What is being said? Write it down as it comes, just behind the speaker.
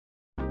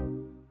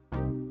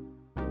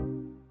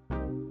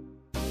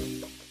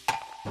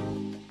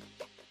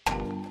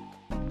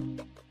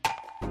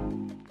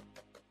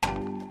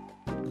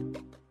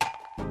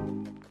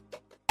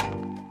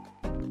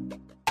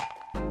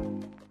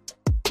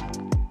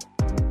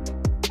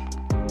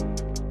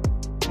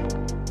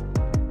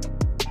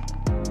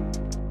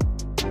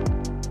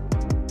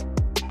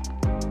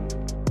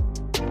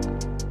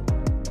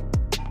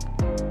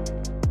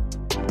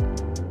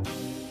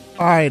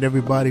All right,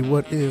 everybody,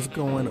 what is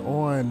going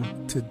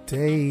on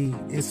today?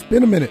 It's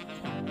been a minute.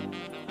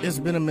 It's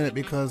been a minute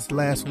because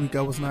last week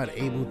I was not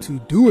able to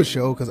do a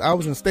show because I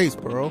was in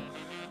Statesboro.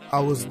 I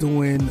was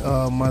doing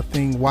my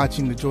thing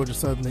watching the Georgia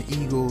Southern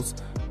Eagles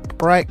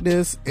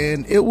practice,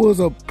 and it was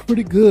a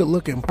pretty good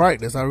looking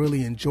practice. I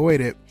really enjoyed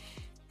it.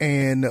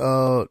 And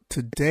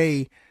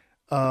today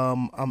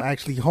I'm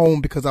actually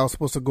home because I was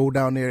supposed to go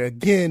down there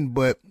again,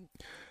 but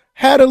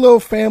had a little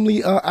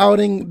family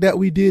outing that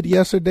we did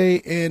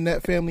yesterday, and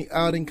that family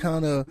outing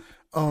kind of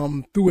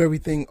threw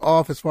everything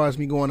off as far as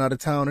me going out of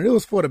town. And it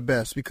was for the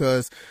best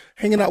because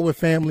hanging out with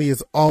family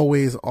is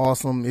always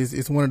awesome.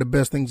 It's one of the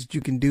best things that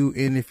you can do.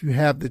 And if you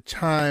have the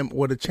time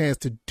or the chance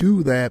to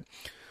do that,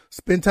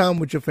 spend time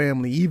with your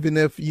family. Even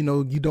if,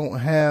 you don't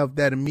have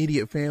that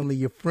immediate family,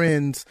 your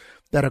friends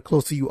that are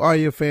close to you are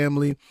your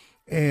family,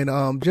 and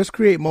just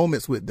create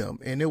moments with them.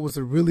 And it was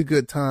a really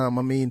good time.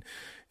 I mean,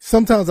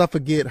 sometimes I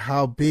forget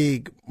how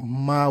big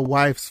my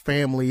wife's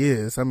family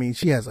is. I mean,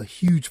 she has a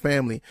huge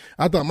family.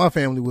 I thought my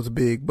family was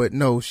big, but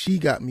no, she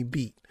got me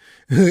beat.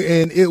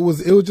 And it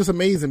was just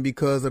amazing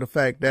because of the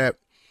fact that,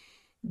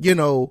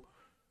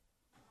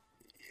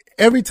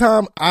 every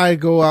time I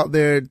go out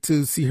there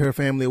to see her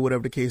family or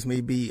whatever the case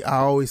may be, I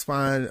always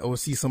find or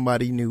see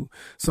somebody new,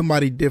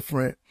 somebody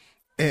different.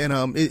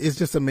 And it's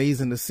just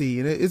amazing to see,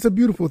 and it's a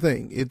beautiful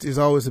thing. It's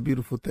always a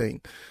beautiful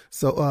thing.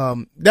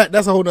 So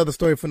that's a whole nother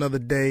story for another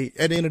day.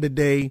 At the end of the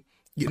day,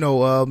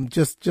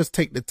 just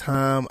take the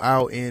time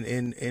out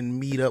and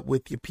meet up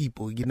with your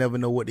people. You never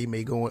know what they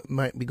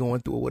might be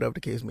going through or whatever the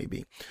case may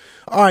be.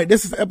 All right,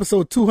 this is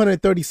episode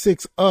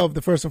 236 of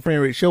the First and Frame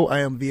Rate Show.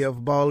 I am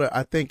VF Baller.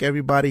 I thank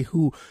everybody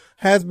who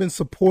has been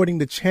supporting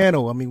the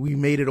channel. I mean, we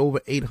made it over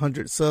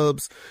 800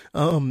 subs,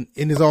 and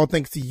it's all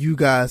thanks to you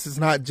guys. It's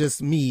not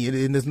just me,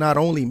 and it's not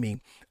only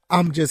me.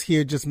 I'm just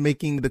here just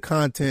making the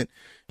content.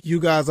 You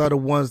guys are the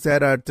ones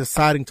that are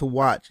deciding to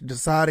watch,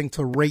 deciding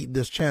to rate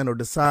this channel,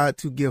 decide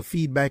to give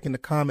feedback in the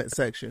comment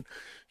section.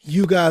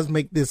 You guys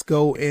make this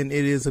go, and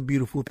it is a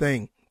beautiful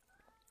thing.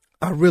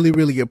 I really,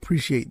 really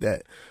appreciate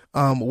that.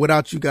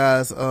 Without you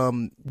guys,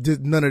 none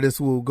of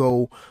this will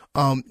go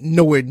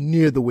nowhere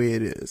near the way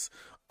it is.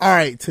 All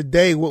right,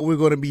 today what we're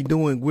going to be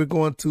doing, we're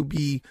going to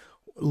be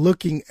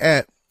looking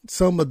at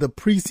some of the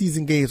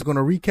preseason games. We're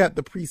going to recap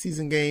the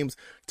preseason games,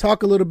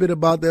 talk a little bit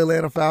about the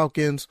Atlanta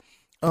Falcons.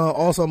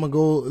 Also, I'm going to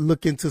go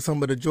look into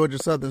some of the Georgia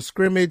Southern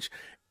scrimmage,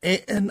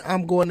 and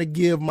I'm going to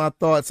give my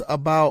thoughts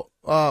about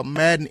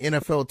Madden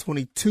NFL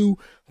 22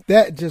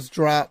 that just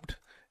dropped.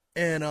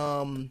 And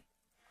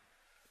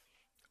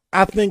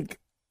I think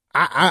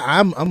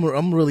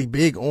I'm really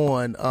big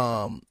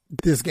on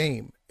this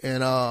game.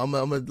 And I'm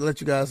gonna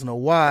let you guys know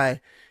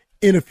why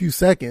in a few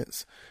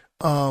seconds.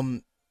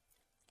 It's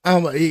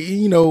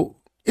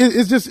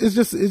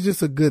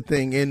just a good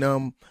thing, and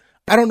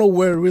I don't know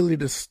where really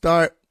to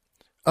start.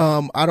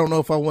 I don't know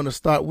if I want to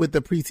start with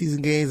the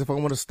preseason games, if I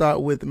want to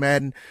start with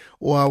Madden,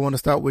 or I want to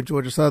start with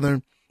Georgia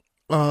Southern.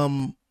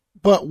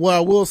 But what I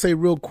will say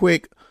real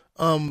quick,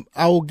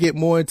 I will get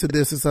more into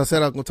this. As I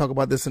said, I'm gonna talk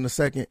about this in a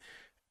second.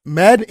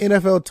 Madden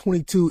NFL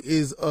 22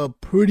 is a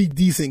pretty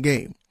decent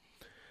game.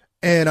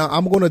 And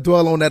I'm going to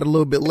dwell on that a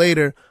little bit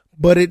later,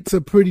 but it's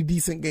a pretty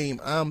decent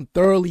game. I'm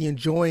thoroughly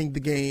enjoying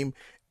the game.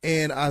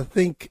 And I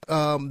think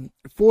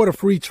for the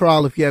free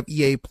trial, if you have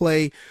EA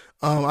Play,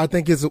 I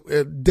think it's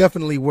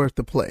definitely worth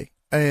the play.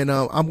 And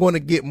I'm going to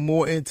get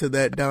more into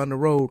that down the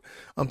road.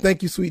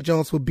 Thank you, Sweet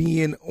Jones, for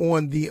being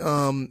on the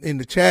in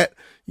the chat.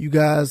 You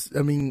guys,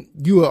 I mean,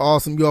 you are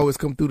awesome. You always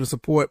come through to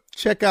support.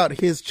 Check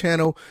out his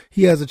channel.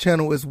 He has a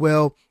channel as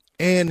well.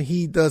 And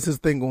he does his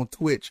thing on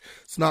Twitch.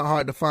 It's not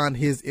hard to find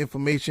his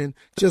information.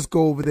 Just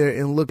go over there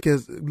and look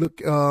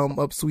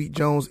up Sweet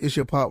Jones. It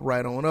should pop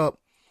right on up.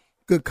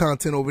 Good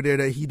content over there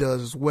that he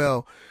does as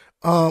well.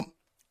 I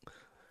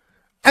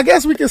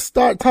guess we can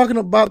start talking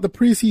about the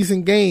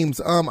preseason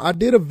games. I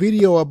did a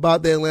video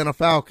about the Atlanta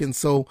Falcons,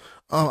 so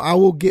I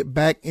will get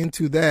back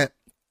into that.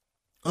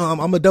 I'm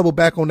gonna double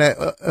back on that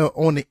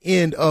on the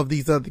end of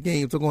these other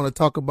games. We're going to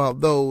talk about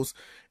those,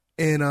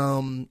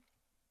 and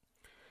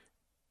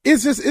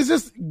It's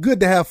just good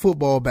to have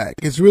football back.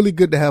 It's really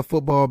good to have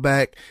football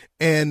back.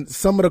 And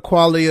some of the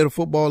quality of the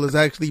football has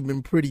actually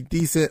been pretty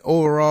decent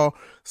overall.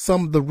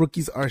 Some of the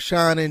rookies are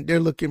shining. They're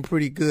looking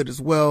pretty good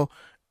as well.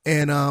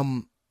 And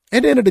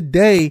at the end of the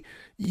day,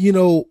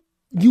 you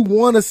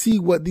want to see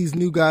what these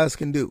new guys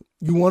can do.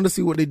 You want to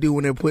see what they do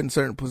when they're put in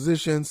certain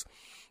positions.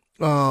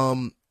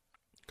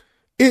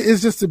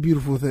 It's just a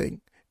beautiful thing.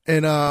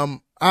 And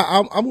I'm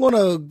going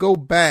to go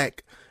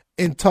back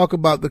and talk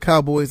about the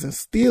Cowboys and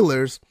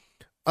Steelers.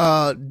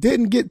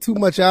 Didn't get too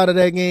much out of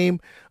that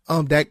game.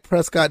 Dak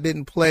Prescott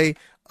didn't play.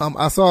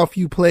 I saw a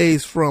few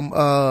plays from,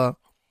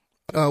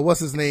 what's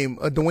his name?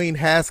 Dwayne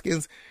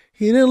Haskins.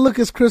 He didn't look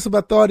as crisp as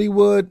I thought he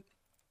would.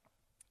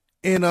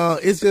 And,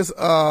 it's just,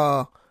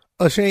 a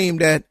shame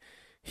that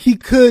he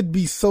could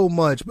be so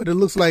much, but it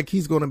looks like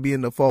he's going to be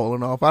in the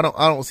falling off. I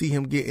don't see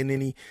him getting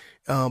any,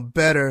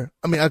 better.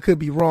 I mean, I could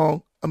be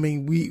wrong. I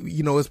mean,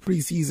 it's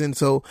preseason,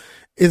 so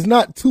it's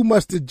not too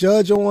much to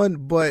judge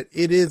on, but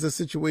it is a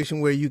situation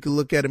where you can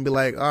look at it and be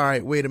like, all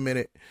right, wait a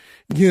minute,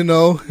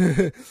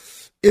 it's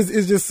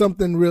just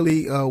something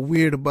really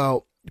weird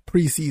about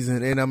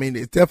preseason. And I mean,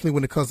 it's definitely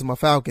when it comes to my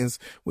Falcons,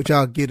 which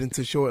I'll get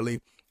into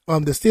shortly.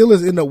 The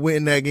Steelers end up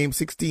winning that game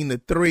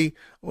 16-3.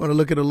 I want to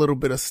look at a little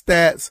bit of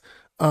stats.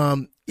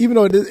 Even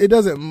though it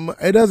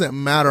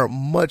doesn't matter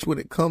much when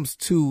it comes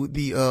to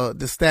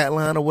the stat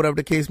line or whatever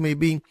the case may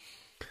be.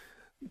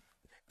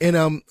 And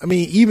I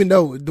mean, even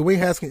though Dwayne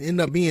Haskins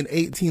ended up being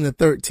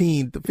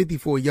 18-13,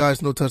 54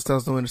 yards, no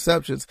touchdowns, no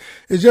interceptions,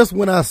 it's just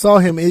when I saw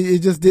him, he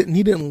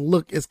didn't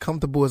look as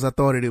comfortable as I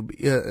thought it'd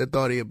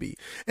be.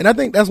 And I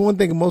think that's one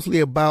thing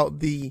mostly about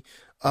the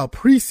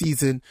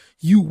preseason.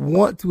 You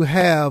want to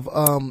have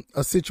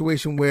a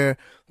situation where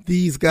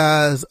these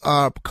guys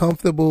are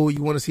comfortable.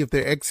 You want to see if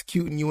they're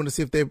executing. You want to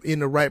see if they're in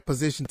the right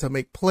position to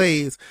make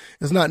plays.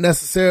 It's not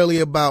necessarily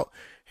about,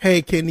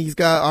 hey, are these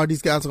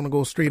guys going to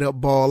go straight up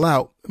ball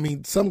out? I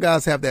mean, some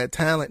guys have that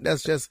talent.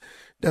 That's just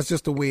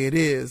the way it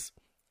is.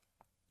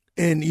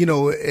 And,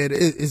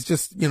 it's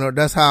just,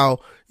 that's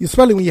how,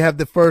 especially when you have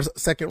the first,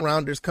 second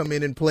rounders come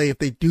in and play. If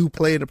they do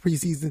play in the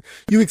preseason,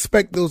 you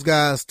expect those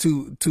guys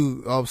to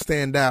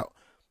stand out.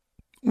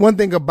 One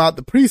thing about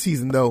the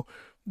preseason though,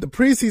 the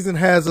preseason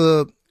has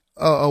a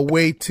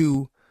way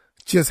to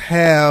just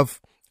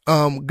have,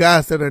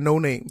 guys that are no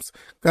names,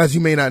 guys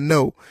you may not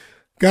know,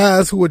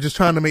 guys who are just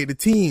trying to make the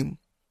team,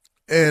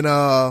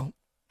 and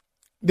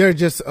they're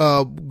just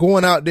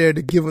going out there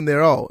to give them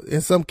their all.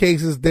 In some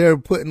cases, they're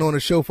putting on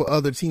a show for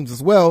other teams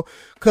as well,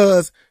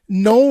 because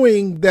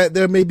knowing that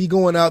they may be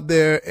going out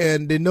there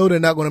and they know they're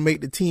not going to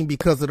make the team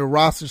because of the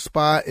roster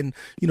spot, and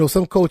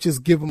some coaches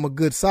give them a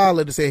good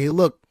solid to say, hey,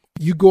 look,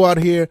 you go out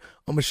here,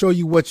 I'm gonna show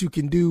you what you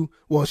can do.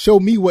 Well, show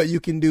me what you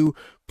can do.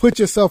 Put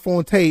yourself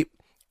on tape,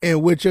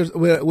 and with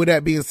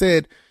that being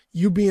said,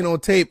 you being on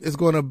tape is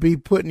going to be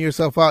putting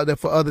yourself out there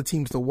for other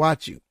teams to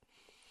watch you.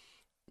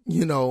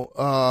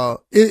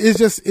 It's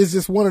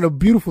just one of the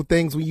beautiful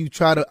things when you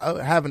try to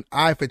have an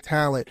eye for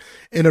talent.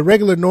 And a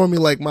regular normie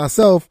like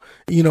myself,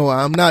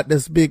 I'm not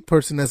this big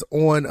person that's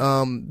on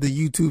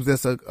the YouTubes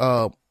that's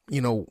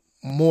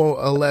more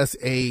or less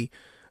a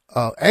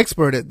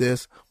expert at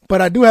this,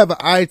 but I do have an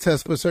eye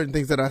test for certain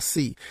things that I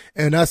see.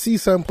 And I see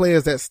some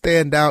players that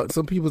stand out,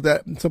 some players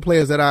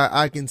that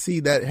I can see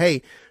that,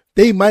 hey,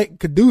 they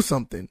could do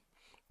something.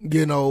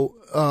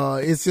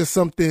 It's just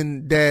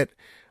something that,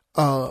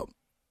 over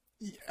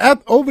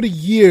the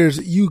years,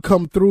 you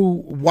come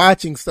through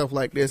watching stuff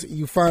like this,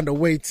 you find a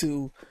way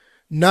to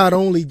not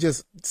only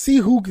just see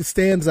who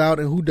stands out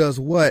and who does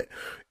what.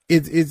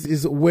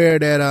 It's where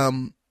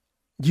that,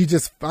 you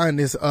just find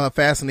this,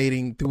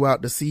 fascinating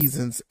throughout the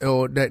seasons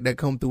or that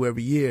come through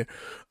every year.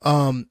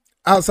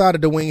 Outside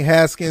of Dwayne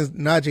Haskins,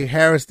 Najee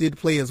Harris did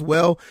play as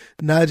well.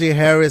 Najee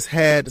Harris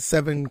had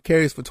 7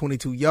 carries for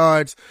 22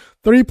 yards,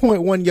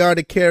 3.1 yard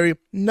a carry.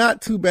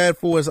 Not too bad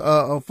for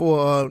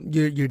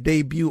your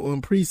debut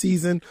on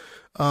preseason.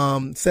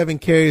 7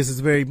 carries is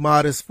very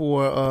modest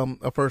for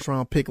a first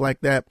round pick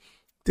like that.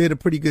 Did a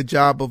pretty good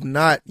job of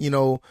not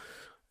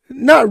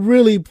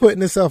really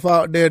putting himself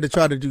out there to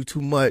try to do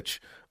too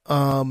much.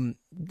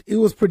 It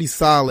was pretty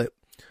solid.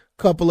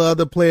 Couple of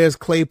other players,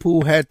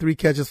 Claypool had 3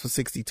 catches for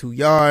 62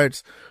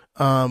 yards.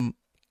 But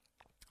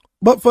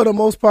for the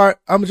most part,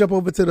 I'm gonna jump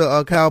over to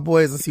the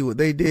Cowboys and see what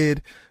they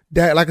did.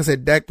 Like I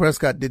said, Dak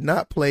Prescott did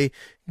not play.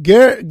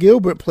 Garrett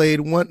Gilbert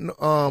played 9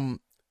 of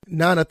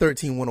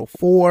 13,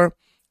 104.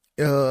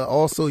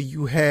 Also,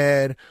 you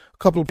had a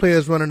couple of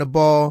players running the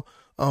ball.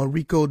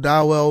 Rico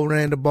Dowell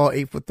ran the ball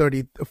 8 for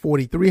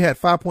 43, had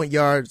 5.4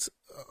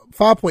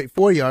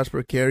 yards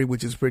per carry,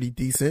 which is pretty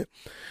decent.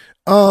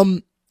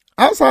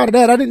 Outside of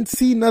that, I didn't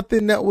see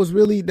nothing that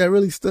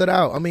really stood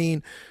out. I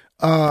mean,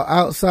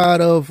 outside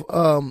of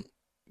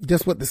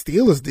just what the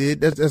Steelers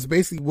did, that's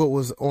basically what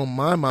was on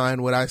my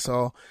mind, what I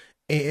saw.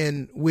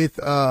 And with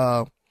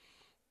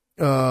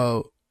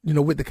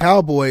with the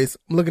Cowboys,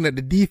 I'm looking at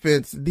the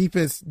defense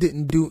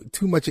didn't do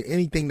too much of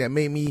anything that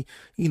made me,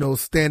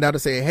 stand out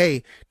and say,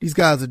 hey, these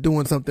guys are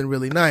doing something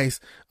really nice.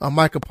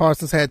 Micah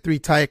Parsons had 3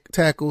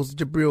 tackles.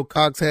 Jabril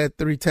Cox had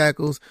 3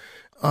 tackles.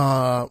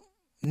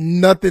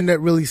 Nothing that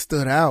really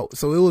stood out.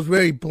 So it was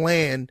very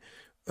bland,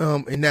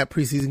 in that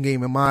preseason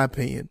game, in my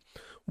opinion.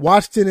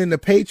 Washington and the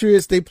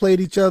Patriots, they played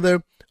each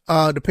other.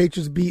 The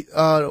Patriots beat,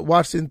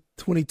 Washington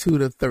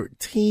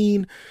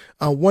 22-13.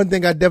 One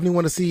thing I definitely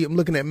want to see, I'm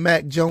looking at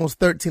Mac Jones,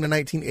 13 of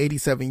 19,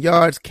 87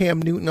 yards.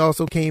 Cam Newton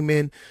also came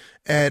in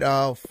at,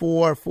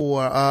 4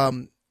 for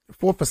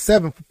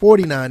 7 for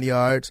 49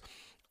 yards.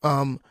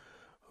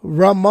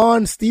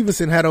 Ramon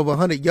Stevenson had over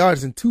 100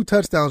 yards and 2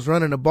 touchdowns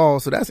running the ball,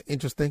 so that's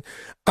interesting.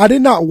 I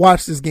did not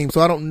watch this game,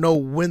 so I don't know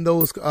when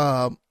those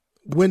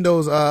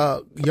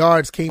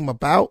yards came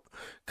about.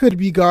 Could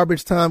be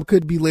garbage time,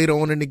 could be later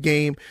on in the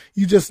game.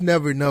 You just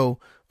never know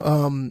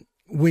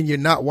when you're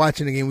not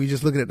watching the game, when you're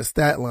just looking at the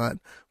stat line.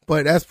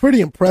 But that's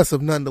pretty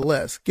impressive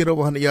nonetheless. Get over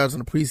 100 yards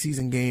in a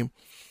preseason game.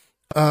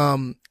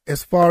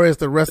 As far as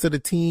the rest of the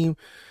team,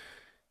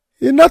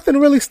 Nothing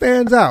really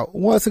stands out.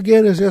 Once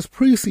again, it's just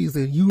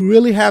preseason. You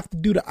really have to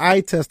do the eye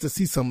test to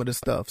see some of this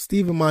stuff.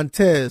 Steven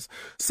Montez,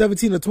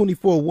 17 of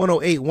 24,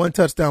 108, 1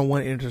 touchdown,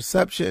 1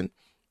 interception.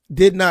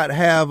 Did not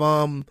have,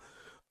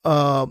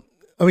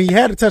 he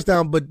had a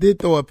touchdown, but did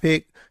throw a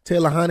pick.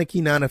 Taylor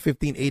Heineke, 9 of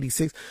 15,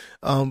 86.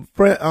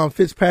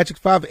 Fitzpatrick,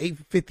 5 of 8,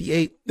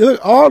 58.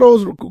 Look, all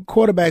those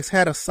quarterbacks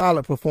had a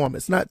solid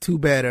performance. Not too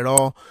bad at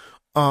all.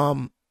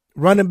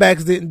 Running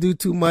backs didn't do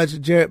too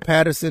much. Jarrett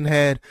Patterson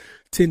had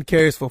 10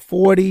 carries for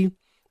 40.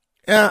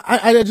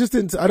 I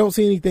don't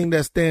see anything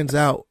that stands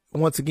out.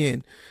 Once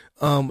again,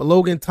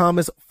 Logan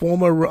Thomas,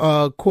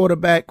 former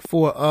quarterback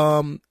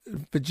for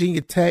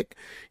Virginia Tech,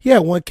 he had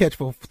 1 catch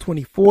for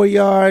 24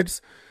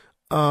 yards.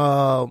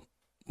 Like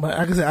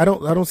I said, I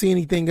don't see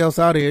anything else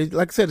out here.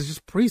 Like I said, it's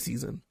just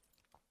preseason.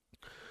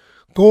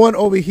 Going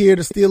over here,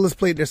 the Steelers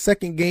played their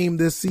second game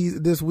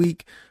this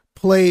week.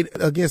 Played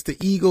against the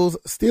Eagles.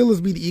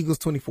 Steelers beat the Eagles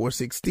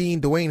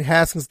 24-16. Dwayne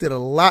Haskins did a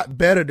lot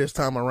better this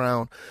time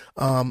around.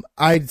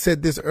 I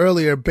said this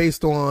earlier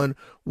based on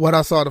what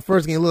I saw the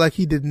first game. It looked like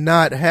he did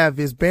not have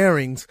his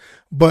bearings,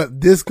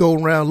 but this go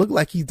round looked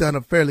like he's done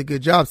a fairly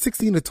good job.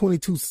 16 to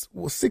 22,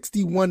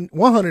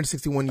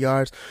 161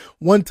 yards,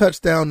 1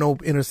 touchdown, no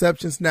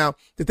interceptions. Now,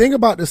 the thing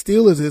about the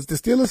Steelers is the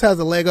Steelers has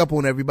a leg up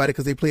on everybody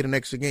because they played an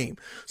extra game.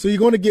 So you're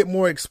going to get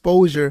more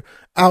exposure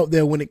out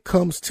there when it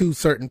comes to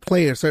certain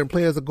players. Certain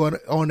players are going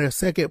on their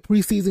second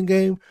preseason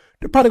game.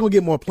 They're probably going to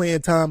get more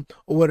playing time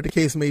or whatever the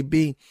case may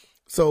be.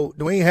 So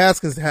Dwayne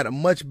Haskins had a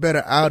much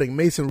better outing.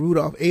 Mason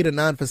Rudolph, 8 of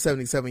 9 for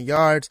 77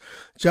 yards.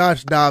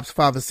 Josh Dobbs,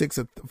 5 of 6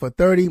 for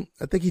 30.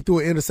 I think he threw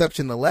an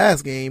interception in the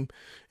last game,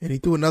 and he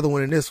threw another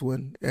one in this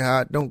one.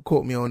 Don't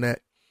quote me on that.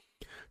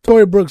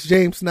 Torrey Brooks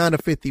James, 9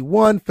 of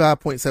 51,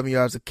 5.7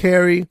 yards a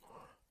carry.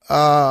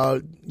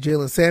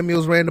 Jalen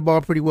Samuels ran the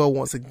ball pretty well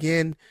once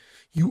again.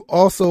 You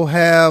also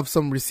have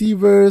some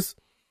receivers.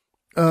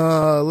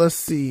 Let's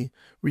see.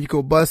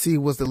 Rico Bussey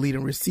was the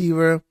leading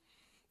receiver.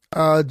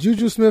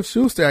 Juju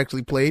Smith-Schuster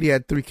actually played. He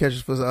had 3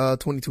 catches for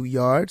 22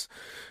 yards.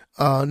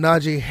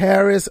 Najee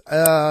Harris,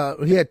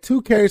 he had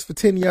 2 carries for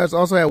 10 yards,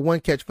 also had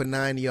 1 catch for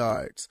 9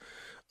 yards.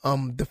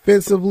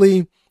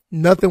 Defensively,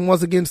 nothing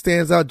once again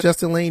stands out.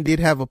 Justin Lane did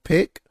have a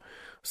pick,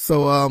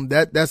 so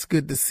that's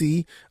good to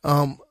see.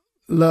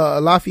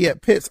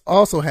 Lafayette Pitts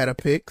also had a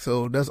pick,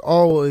 so that's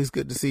always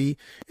good to see.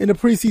 In the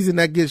preseason,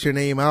 that gets your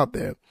name out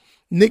there.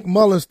 Nick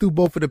Mullins threw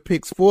both of the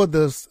picks for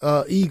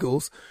the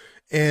Eagles.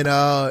 And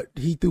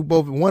he threw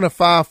both 1 of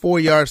 5, 4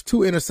 yards, 2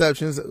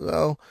 interceptions.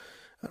 Well,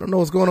 I don't know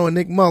what's going on with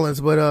Nick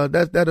Mullins, but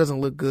that doesn't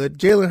look good.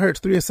 Jalen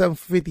Hurts, 3 of 7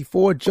 for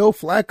 54. Joe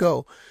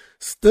Flacco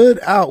stood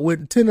out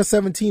with 10 of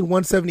 17,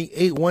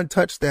 178, 1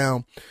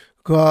 touchdown.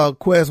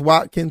 Quez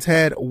Watkins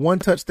had 1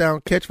 touchdown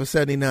catch for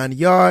 79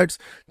 yards.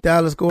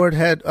 Dallas Goedert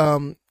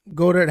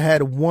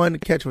had 1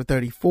 catch for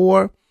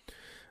 34.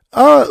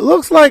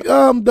 Looks like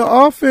the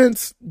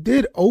offense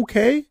did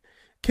okay.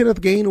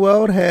 Kenneth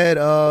Gainwell had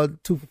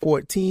 2 for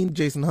 14.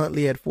 Jason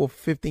Huntley had 4 for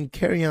 15.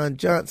 Kerryon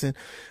Johnson,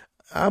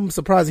 I'm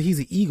surprised that he's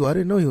an Eagle. I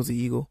didn't know he was an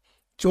Eagle.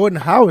 Jordan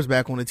Howard's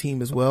back on the team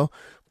as well,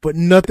 but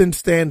nothing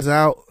stands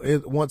out.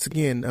 Once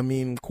again, I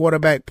mean,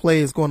 quarterback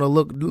play is going to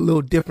look a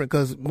little different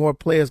because more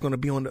players going to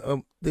be on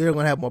they're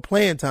going to have more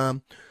playing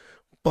time,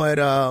 but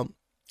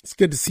it's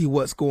good to see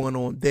what's going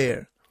on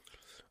there.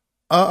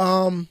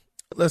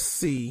 Let's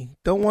see.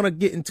 Don't want to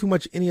get into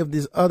much any of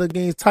these other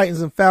games. Titans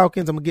and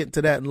Falcons. I'm going to get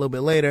into that in a little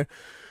bit later.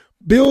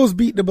 Bills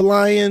beat the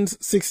Lions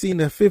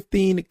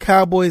 16-15.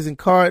 Cowboys and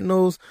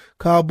Cardinals.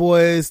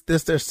 Cowboys,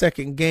 this is their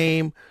second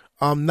game.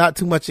 Not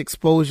too much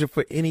exposure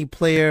for any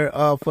player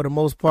for the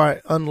most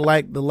part,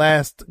 unlike the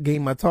last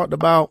game I talked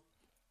about.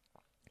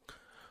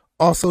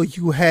 Also,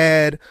 you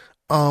had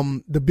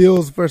the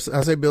Bills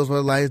versus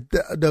the Lions.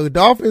 The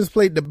Dolphins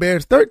played the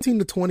Bears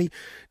 13-20.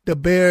 The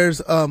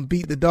Bears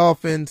beat the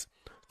Dolphins.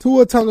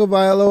 Tua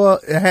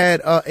Tagovailoa had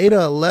 8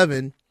 of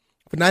 11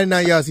 for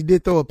 99 yards. He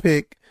did throw a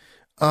pick.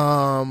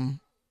 Jacoby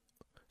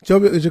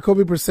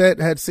Brissett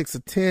had 6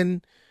 of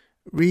 10.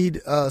 Reed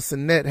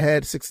Sinnett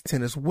had 6 of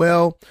 10 as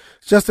well.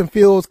 Justin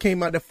Fields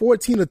came out at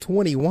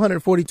 14-20,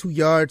 142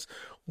 yards,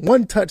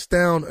 1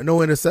 touchdown,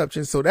 no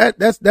interception. So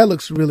that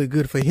looks really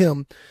good for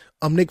him.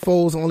 Nick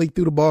Foles only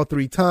threw the ball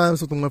 3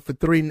 times, with 1 for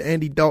 3, and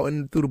Andy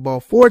Dalton threw the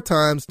ball 4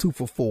 times, 2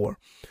 for 4.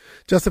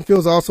 Justin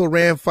Fields also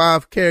ran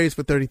 5 carries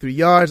for 33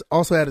 yards,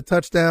 also had a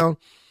touchdown.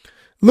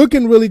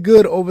 Looking really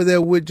good over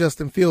there with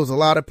Justin Fields. A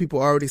lot of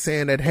people are already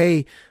saying that,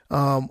 hey,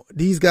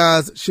 these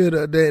guys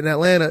in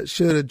Atlanta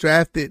should have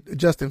drafted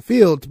Justin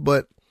Fields,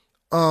 but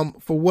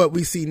for what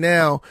we see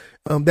now,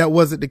 that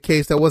wasn't the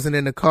case. That wasn't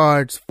in the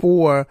cards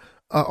for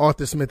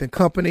Arthur Smith and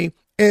company.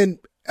 And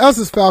us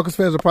as Falcons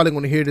fans are probably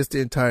going to hear this the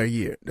entire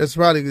year. That's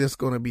probably just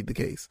going to be the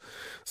case.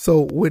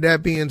 So with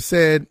that being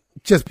said,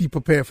 just be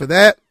prepared for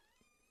that.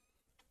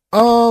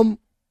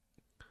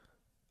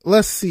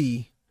 Let's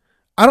see.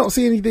 I don't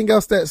see anything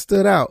else that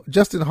stood out.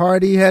 Justin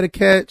Hardy had a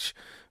catch,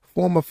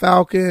 former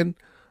Falcon.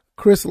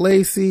 Chris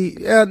Lacey.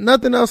 Yeah,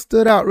 nothing else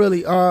stood out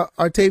really.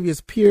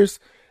 Artavius Pierce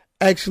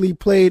actually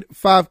played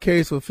 5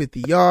 carries for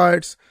 50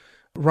 yards.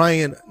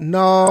 Ryan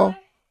Nall.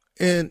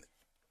 And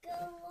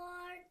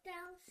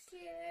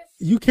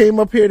you came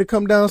up here to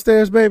come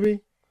downstairs, baby?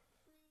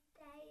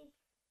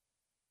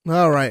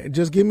 All right,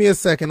 just give me a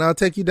second. I'll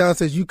take you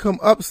downstairs. You come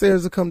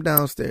upstairs or come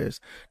downstairs.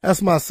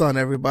 That's my son,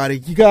 everybody.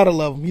 You gotta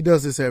love him. He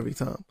does this every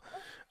time.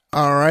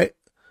 All right.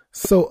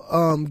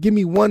 So, give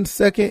me 1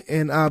 second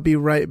and I'll be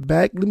right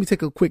back. Let me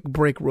take a quick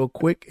break real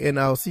quick and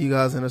I'll see you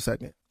guys in a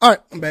second. All right,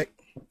 I'm back.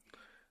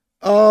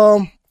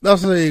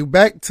 Let's see,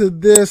 back to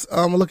this.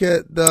 Look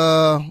at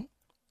don't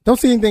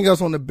see anything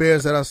else on the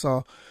Bears that I saw.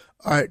 All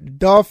right,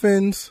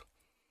 Dolphins.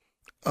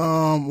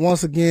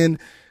 Once again,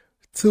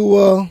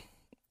 Tua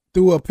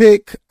threw a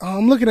pick.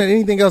 I'm looking at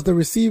anything else. The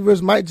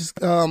receivers might just,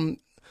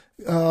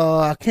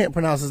 I can't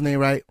pronounce his name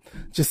right.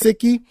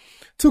 Jasicki,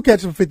 2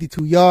 catches for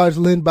 52 yards.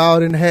 Lynn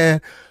Bowden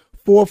had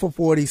 4 for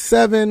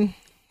 47.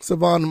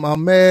 Savon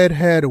Ahmed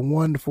had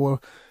 1 for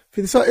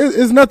 50. So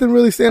it's nothing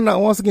really standing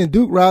out. Once again,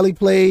 Duke Riley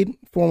played,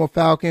 former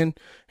Falcon,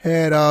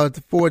 had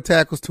 4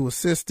 tackles, 2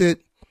 assisted.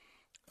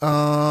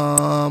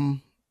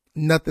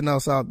 Nothing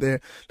else out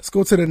there. Let's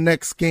go to the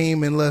next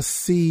game and let's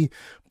see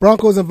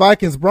Broncos and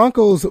Vikings.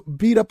 Broncos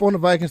beat up on the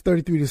Vikings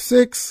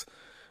 33-6.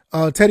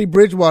 Teddy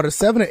Bridgewater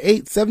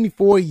 7-8,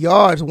 74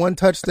 yards, 1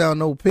 touchdown,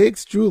 no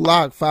picks. Drew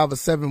Lock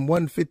 5-7,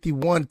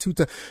 151, 2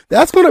 touchdowns.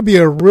 That's going to be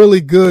a really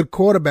good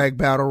quarterback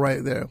battle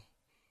right there.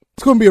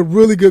 It's going to be a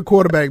really good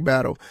quarterback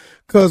battle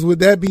because with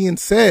that being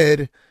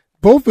said,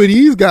 both of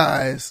these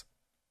guys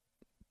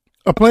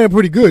are playing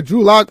pretty good.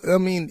 Drew Lock, I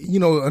mean,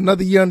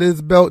 another year under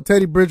his belt.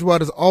 Teddy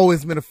Bridgewater's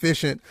always been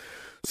efficient.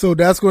 So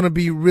that's going to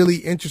be really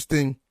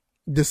interesting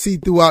to see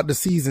throughout the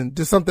season.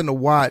 Just something to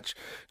watch.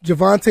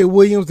 Javonte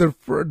Williams, the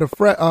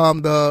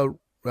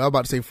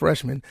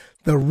freshman,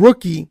 the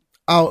rookie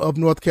out of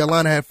North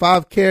Carolina, had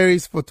 5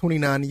 carries for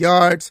 29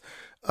 yards.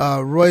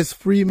 Royce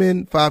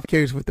Freeman, 5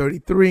 carries for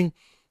 33.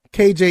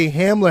 KJ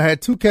Hamler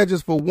had 2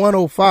 catches for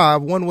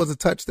 105. 1 was a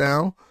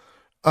touchdown.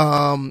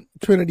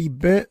 Trinity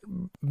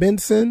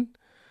Benson.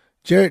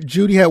 Jarrett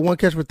Judy had 1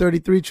 catch for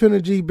 33.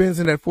 Trinity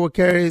Benson had 4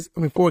 catches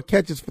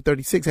for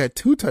 36, had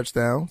 2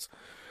 touchdowns.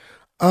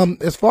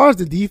 As far as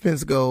the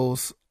defense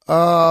goes,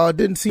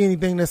 didn't see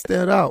anything that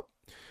stood out.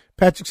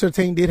 Patrick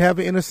Surtain did have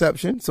an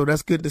interception, so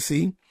that's good to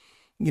see.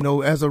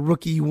 As a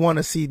rookie, you want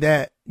to see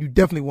that. You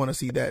definitely want to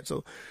see that.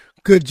 So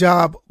good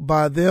job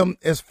by them.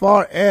 As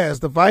far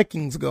as the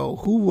Vikings go,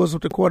 who was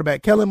with the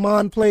quarterback? Kellen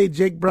Mond played.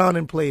 Jake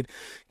Browning played.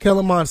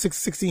 Kellen Mond,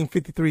 6-16,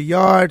 53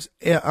 yards.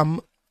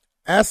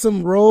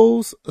 Asim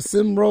Rose, I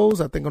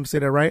think I'm going to say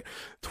that right.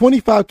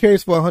 25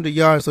 carries for 100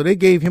 yards. So they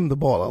gave him the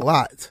ball a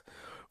lot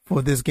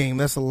for this game.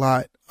 That's a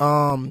lot.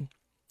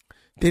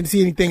 Didn't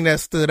see anything that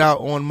stood out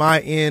on my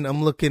end.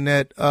 I'm looking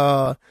at,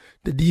 the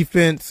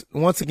defense.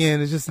 Once again,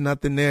 there's just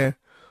nothing there.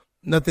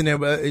 Nothing there,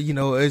 but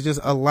it's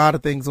just a lot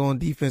of things on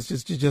defense.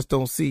 You just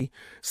don't see.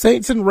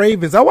 Saints and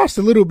Ravens. I watched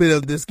a little bit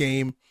of this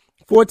game.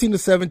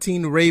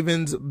 14-17, the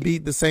Ravens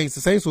beat the Saints.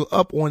 The Saints were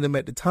up on them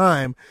at the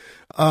time.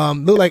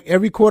 Looked like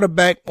every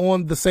quarterback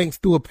on the Saints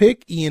threw a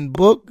pick. Ian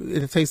Book,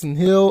 Taysom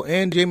Hill,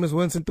 and Jameis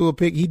Winston threw a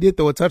pick. He did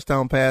throw a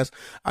touchdown pass.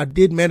 I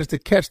did manage to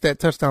catch that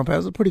touchdown pass. It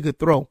was a pretty good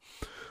throw.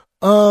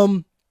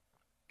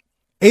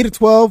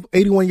 8-12,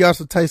 81 yards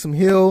for Taysom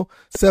Hill.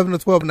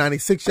 7-12,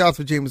 96 yards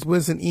for Jameis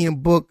Winston. Ian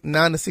Book,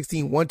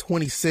 9-16,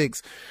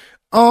 126.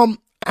 I'm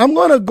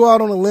going to go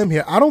out on a limb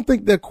here. I don't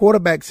think their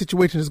quarterback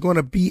situation is going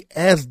to be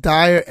as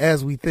dire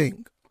as we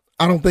think.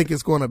 I don't think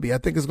it's going to be. I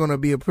think it's going to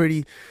be a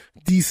pretty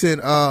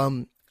decent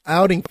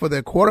outing for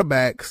their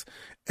quarterbacks.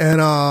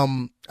 And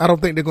I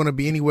don't think they're going to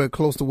be anywhere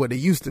close to what they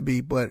used to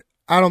be. But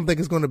I don't think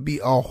it's going to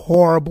be a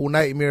horrible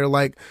nightmare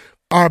like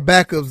our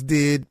backups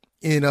did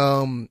in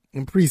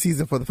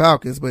preseason for the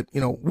Falcons. But,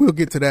 we'll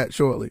get to that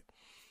shortly.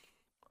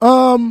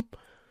 I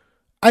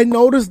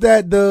noticed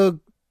that the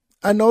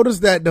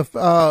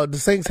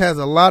Saints has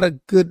a lot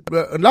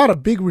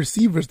of big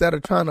receivers that are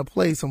trying to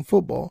play some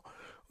football.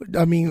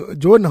 I mean,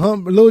 Jordan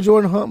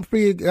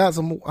Humphrey got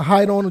some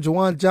height on him.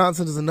 Juwan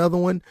Johnson is another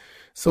one.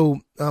 So,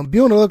 be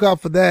on the lookout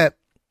for that.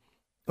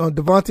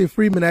 Devontae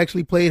Freeman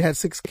actually played, had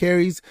 6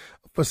 carries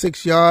for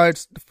 6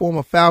 yards, the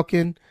former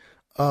Falcon.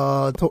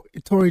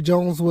 Torrey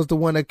Jones was the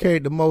one that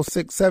carried the most,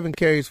 7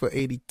 carries for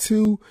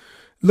 82.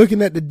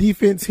 Looking at the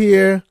defense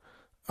here,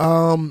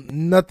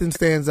 nothing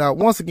stands out.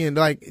 Once again,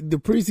 like the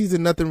preseason,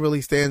 nothing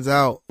really stands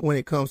out when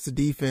it comes to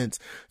defense.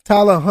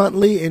 Tyler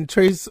Huntley and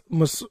Trace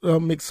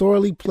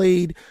McSorley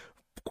played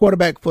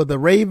quarterback for the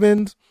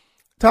Ravens.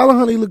 Tyler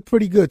Huntley looked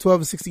pretty good,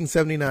 12-16,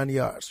 79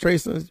 yards.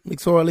 Trace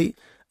McSorley,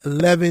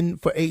 11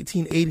 for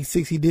 18,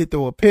 86. He did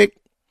throw a pick.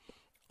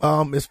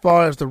 As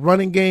far as the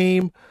running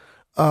game,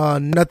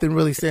 nothing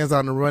really stands out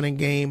in the running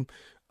game.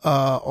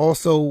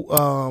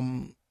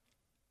 Nothing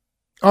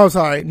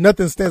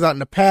stands out in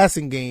the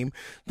passing game.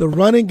 The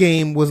running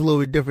game was a little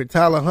bit different.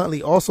 Tyler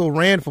Huntley also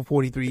ran for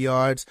 43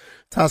 yards.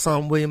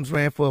 Tyson Williams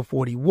ran for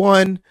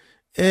 41.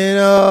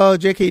 And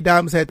J.K.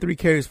 Dobbins had 3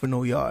 carries for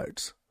no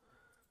yards.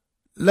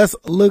 Let's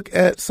look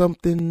at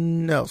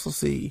something else. Let's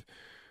see.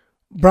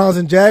 Browns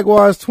and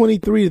Jaguars,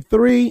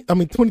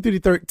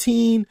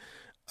 23-13.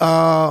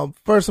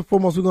 First and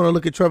foremost, we're going to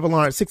look at Trevor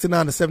Lawrence,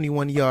 69 to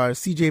 71 yards.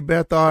 CJ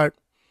Beathard,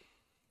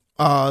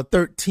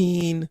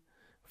 13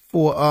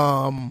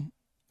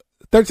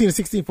 to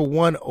 16 for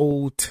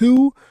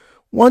 102.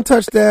 One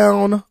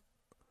touchdown,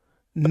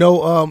 no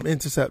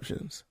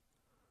interceptions.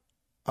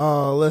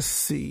 Let's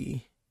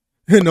see.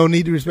 No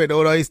need to respect the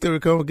old. He's still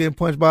recovering, getting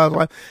punched by his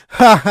wife.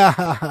 Ha ha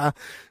ha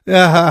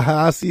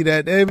ha. I see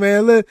that. Hey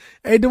man, look.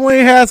 Hey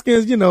Dwayne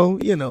Haskins, you know.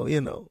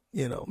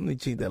 Let me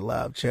check that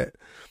live chat.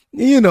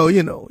 You know.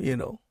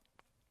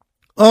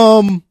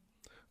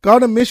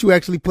 Gardner Minshew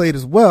actually played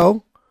as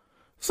well.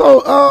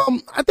 So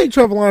I think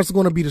Trevor Lawrence is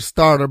going to be the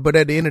starter, but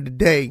at the end of the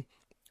day,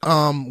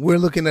 we're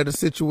looking at a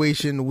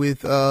situation with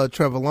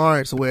Trevor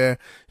Lawrence where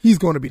he's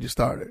going to be the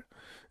starter.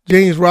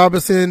 James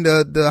Robinson,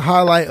 the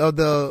highlight of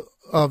the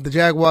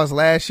Jaguars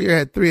last year,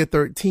 had 3 of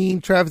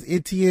 13. Travis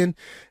Etienne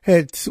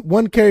had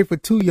 1 carry for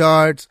 2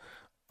 yards.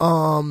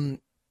 Farrell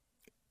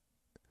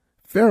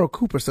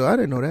Cooper, so I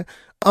didn't know that.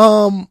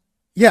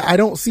 Yeah, I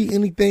don't see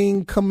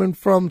anything coming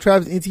from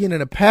Travis Etienne in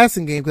the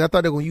passing game because I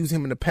thought they were going to use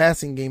him in the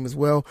passing game as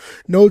well.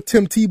 No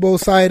Tim Tebow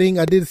sighting.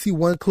 I did see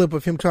one clip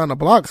of him trying to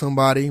block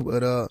somebody,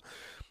 but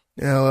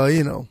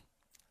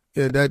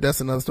that's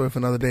another story for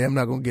another day. I'm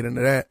not going to get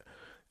into that.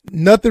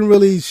 Nothing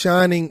really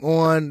shining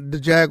on the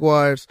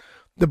Jaguars.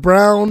 The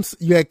Browns,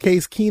 you had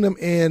Case Keenum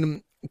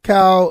and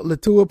Kyle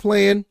Latua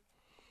playing.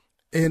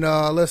 And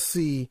let's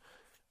see.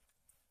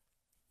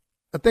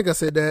 I think I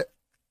said that.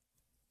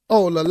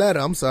 Oh,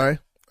 Laletta, I'm sorry.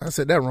 I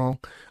said that wrong.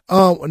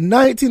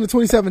 19 to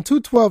 27,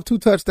 212, 2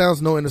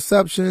 touchdowns, no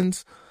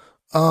interceptions.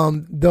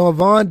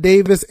 Devon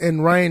Davis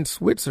and Ryan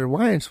Switzer.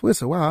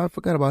 Wow, I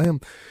forgot about him.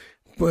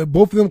 But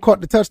both of them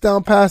caught the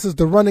touchdown passes.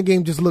 The running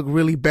game just looked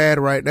really bad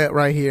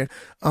right here.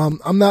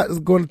 I'm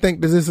not going to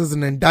think that this is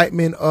an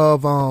indictment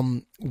of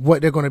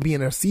what they're going to be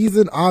in their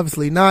season.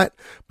 Obviously not.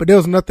 But there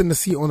was nothing to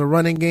see on the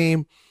running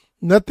game.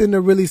 Nothing to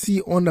really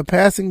see on the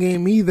passing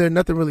game either.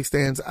 Nothing really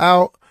stands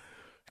out.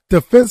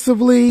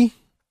 Defensively,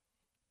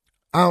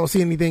 I don't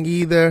see anything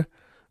either.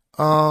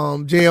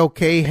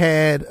 JOK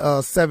had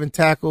 7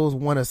 tackles,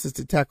 1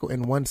 assisted tackle,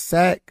 and 1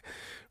 sack.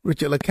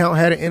 Richard LeCount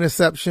had an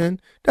interception.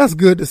 That's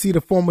good to see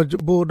the former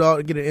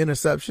Bulldog get an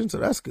interception, so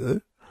that's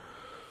good.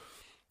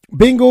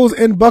 Bengals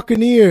and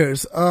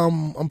Buccaneers.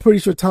 I'm pretty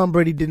sure Tom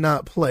Brady did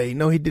not play.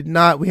 No, he did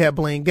not. We had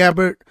Blaine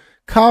Gabbert.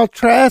 Kyle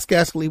Trask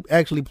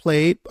actually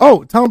played.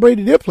 Oh, Tom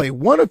Brady did play.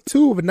 1 of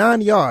 2 of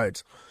 9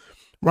 yards.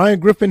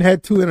 Ryan Griffin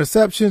had 2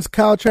 interceptions.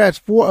 Kyle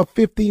Trask, 4 of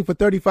 15 for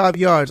 35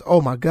 yards.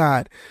 Oh, my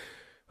God.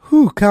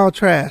 Whew, Kyle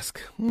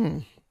Trask.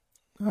 All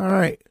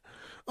right.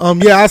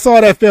 Yeah, I saw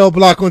that failed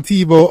block on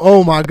Tebow.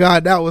 Oh, my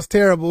God. That was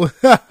terrible.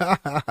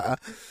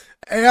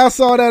 Hey, I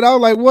saw that. I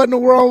was like, what in the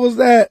world was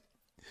that?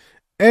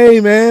 Hey,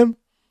 man.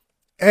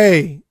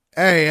 Hey,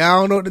 I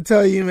don't know what to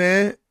tell you,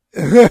 man.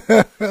 Hey,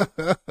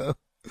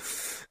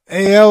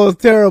 that was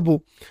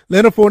terrible.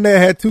 Leonard Fournette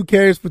had 2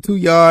 carries for 2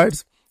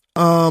 yards.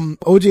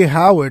 OJ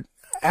Howard.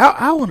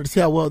 I wanted to see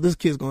how well this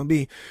kid's going to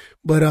be.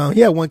 But he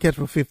had 1 catch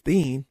for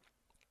 15.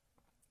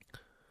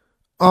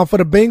 For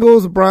the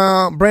Bengals,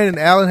 Brandon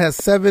Allen has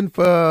 7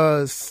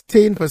 for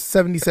 10 for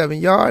 77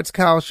 yards.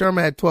 Kyle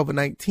Sherman had 12 for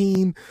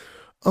 19.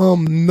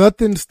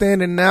 Nothing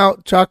standing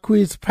out.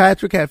 Jacquizz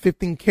Patrick had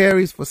 15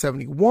 carries for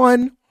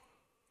 71.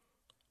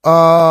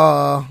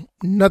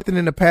 Nothing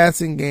in the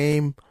passing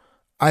game.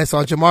 I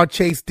saw Jamar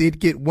Chase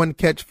did get 1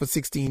 catch for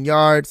 16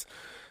 yards.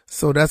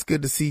 So that's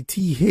good to see.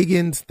 T.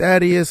 Higgins,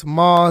 Thaddeus,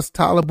 Moss,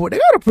 Tyler Boyd. They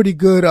got a pretty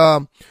good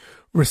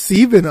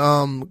receiving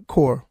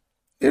core.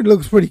 It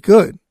looks pretty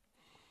good.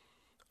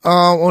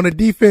 On the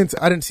defense,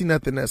 I didn't see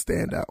nothing that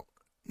stand out.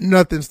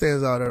 Nothing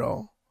stands out at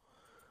all.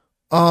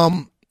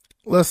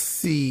 Let's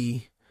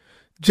see.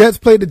 Jets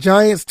played the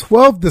Giants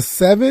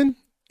 12-7.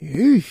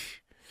 Eesh.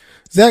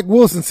 Zach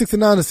Wilson,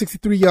 69 to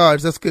 63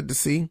 yards. That's good to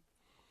see.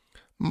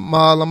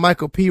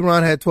 Michael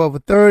Piron had 12 for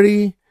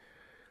 30.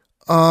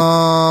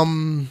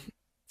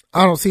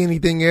 I don't see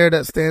anything there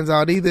that stands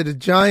out either. The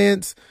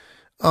Giants,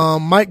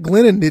 Mike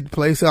Glennon did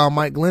play, so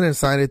Mike Glennon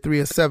signed at 3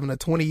 of 7 at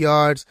 20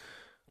 yards.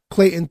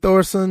 Clayton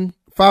Thorson,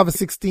 5 of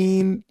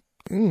 16,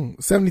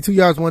 72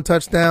 yards, 1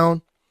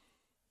 touchdown.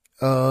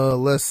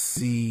 Let's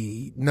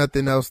see.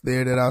 Nothing else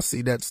there that I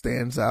see that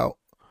stands out.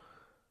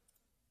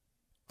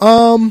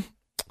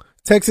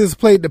 Texas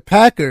played the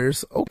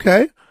Packers.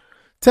 Okay.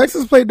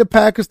 Texas played the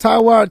Packers.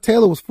 Tyrod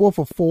Taylor was 4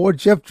 for 4.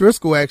 Jeff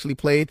Driscoll actually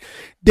played.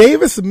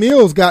 Davis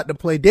Mills got to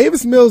play.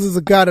 Davis Mills is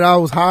a guy that I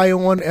was high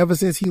on ever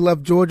since he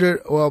left Georgia,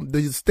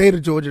 the state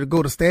of Georgia, to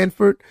go to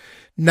Stanford.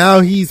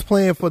 Now he's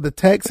playing for the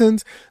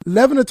Texans.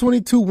 11 to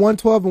 22,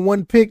 112 and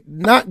 1 pick.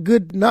 Not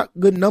good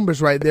numbers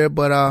right there,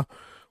 but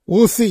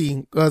we'll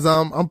see, because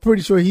I'm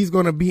pretty sure he's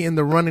going to be in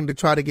the running to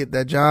try to get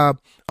that job.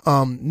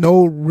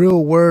 No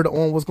real word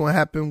on what's going to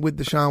happen with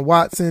Deshaun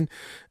Watson.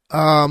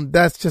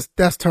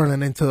 That's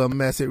turning into a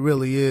mess. It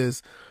really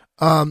is.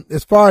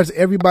 As far as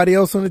everybody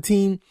else on the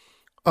team,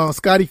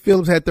 Scotty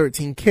Phillips had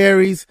 13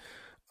 carries.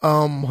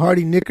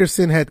 Hardy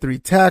Nickerson had 3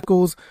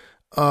 tackles.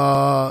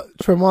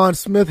 Tremont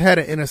Smith had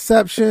an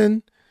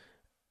interception.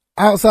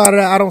 Outside of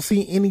that, I don't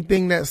see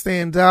anything that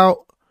stands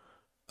out.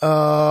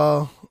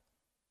 Packers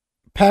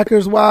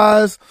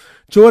wise,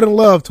 Jordan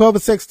Love, 12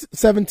 of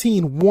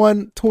 17,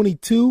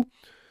 122.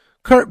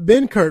 Kurt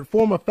Benkert,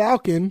 former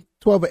Falcon,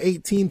 12 of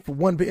 18 for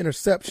 1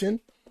 interception.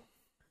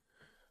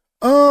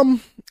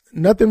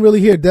 Nothing really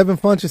here. Devin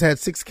Funchess had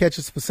 6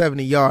 catches for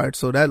 70 yards,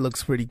 so that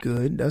looks pretty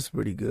good. That's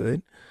pretty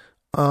good.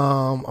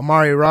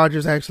 Amari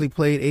Rogers actually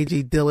played.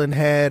 AJ Dillon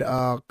had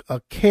a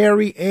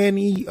carry, and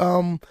he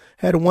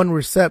had 1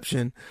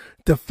 reception.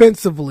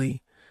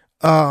 Defensively,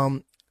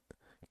 Kevon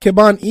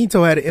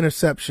Ito had an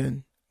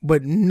interception,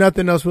 but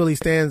nothing else really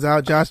stands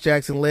out. Josh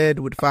Jackson led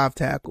with 5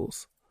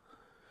 tackles.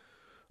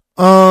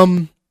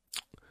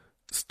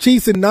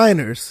 Chiefs and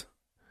Niners.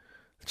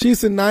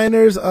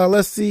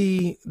 Let's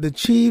see. The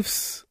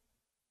Chiefs.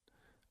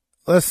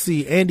 Let's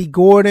see. Andy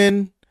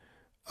Gordon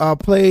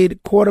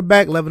played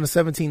quarterback, 11 of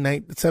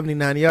 17,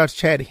 79 yards.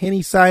 Chad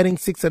Henne sighting,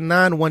 6 of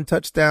 9, 1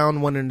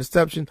 touchdown, 1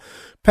 interception.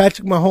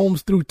 Patrick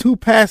Mahomes threw 2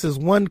 passes,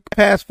 1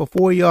 pass for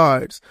 4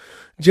 yards.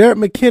 Jarrett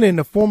McKinnon,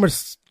 the former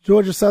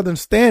Georgia Southern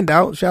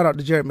standout, shout out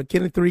to Jarrett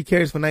McKinnon, 3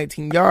 carries for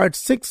 19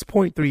 yards,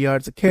 6.3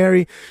 yards a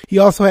carry. He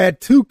also had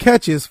 2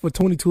 catches for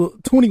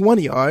 21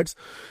 yards.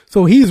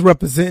 So he's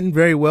representing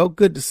very well.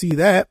 Good to see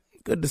that.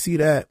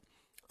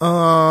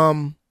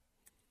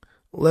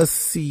 Let's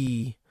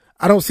see.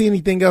 I don't see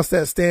anything else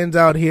that stands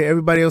out here.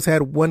 Everybody else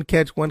had 1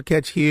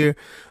 catch here.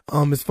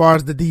 As far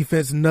as the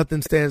defense,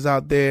 nothing stands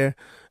out there.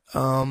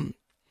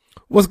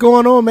 What's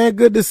going on, man?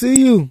 Good to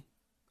see you.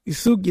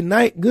 Yusuke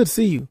Knight, good to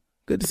see you.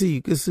 Good to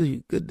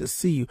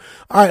see you.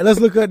 All right, let's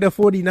look at the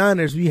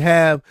 49ers. We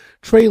have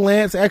Trey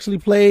Lance actually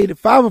played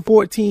 5 of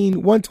 14,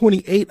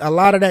 128. A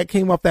lot of that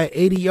came off that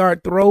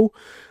 80-yard throw.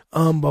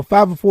 But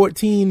 5 of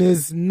 14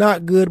 is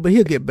not good, but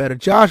he'll get better.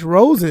 Josh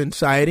Rosen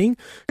sighting,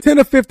 10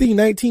 of 15,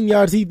 19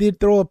 yards. He did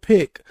throw a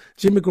pick.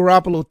 Jimmy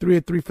Garoppolo, 3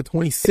 of 3 for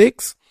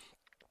 26.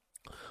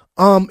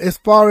 As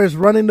far as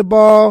running the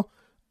ball,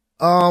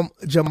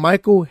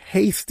 Jermichael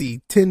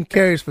Hasty, 10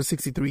 carries for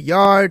 63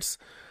 yards.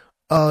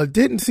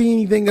 Didn't see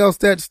anything else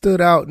that stood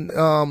out.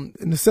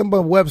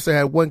 December Webster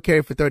had 1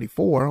 carry for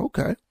 34.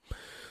 Okay.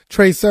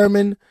 Trey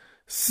Sermon,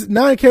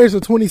 9 carries for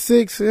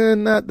 26,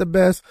 and not the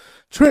best.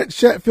 Trent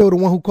Shetfield, the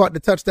one who caught the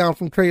touchdown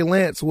from Trey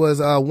Lance, was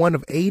 1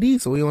 of 80,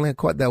 so he only had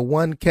caught that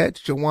 1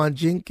 catch. Jawan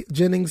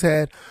Jennings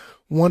had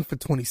 1 for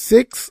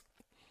 26.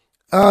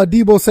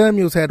 Deebo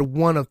Samuels had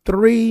 1 of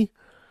 3.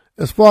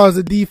 As far as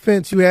the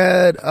defense, you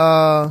had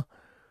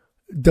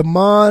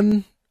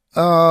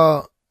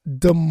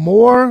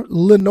Demore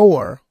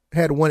Lenore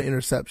had 1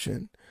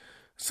 interception.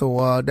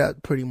 So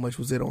that pretty much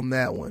was it on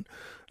that one.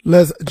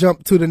 Let's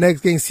jump to the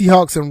next game,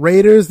 Seahawks and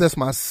Raiders. That's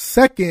my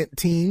second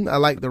team. I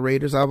like the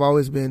Raiders. I've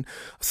always been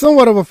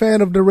somewhat of a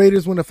fan of the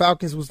Raiders when the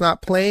Falcons was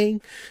not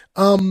playing.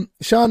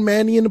 Sean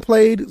Mannion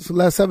played, so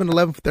last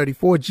 7-11 for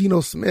 34.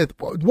 Geno Smith.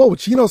 Whoa,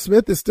 Geno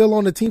Smith is still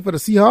on the team for the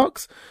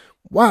Seahawks?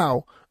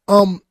 Wow.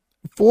 4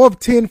 of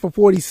 10 for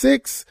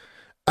 46.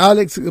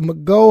 Alex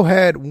McGough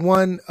had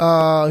 1,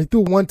 he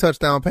threw 1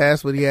 touchdown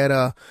pass, but he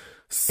had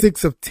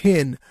 6 of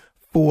 10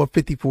 for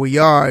 54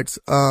 yards.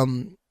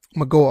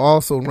 McGough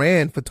also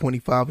ran for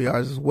 25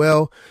 yards as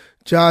well.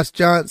 Josh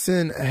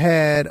Johnson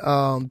had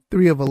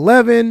 3 of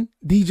 11.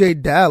 DJ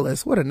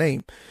Dallas, what a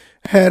name,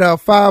 had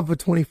 5 for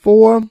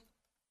 24.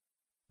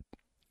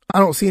 I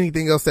don't see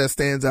anything else that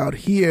stands out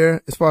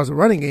here as far as the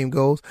running game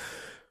goes.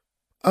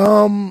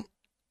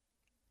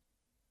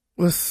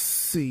 Let's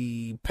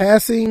see.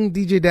 Passing,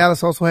 DJ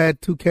Dallas also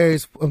had 2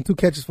 catches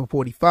for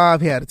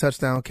 45. He had a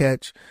touchdown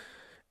catch.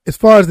 As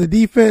far as the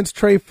defense,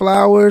 Trey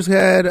Flowers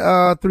had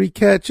 3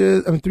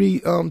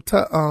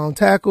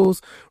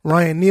 tackles.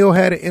 Ryan Neal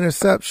had an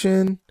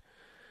interception.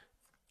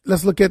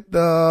 Let's look at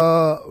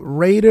the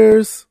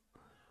Raiders.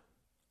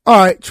 All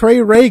right, Trey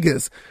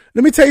Ragas.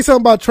 Let me tell you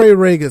something about Trey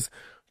Ragas.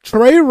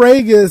 Trey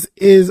Ragas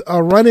is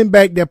a running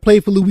back that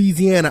played for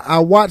Louisiana. I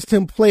watched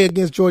him play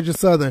against Georgia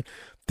Southern.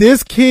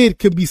 This kid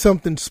could be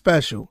something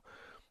special.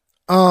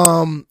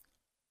 He's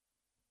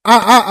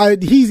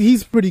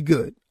pretty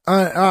good.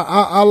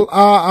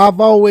 I've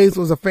always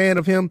was a fan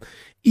of him,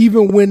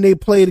 even when they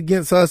played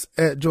against us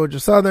at Georgia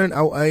Southern.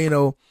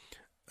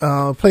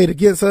 Played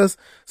against us,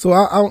 so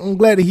I'm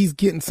glad that he's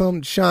getting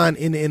some shine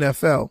in the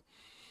NFL.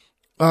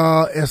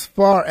 As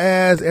far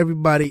as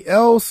everybody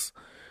else,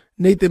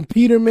 Nathan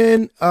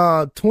Peterman,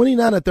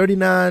 29 of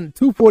 39,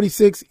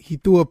 246. He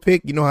threw a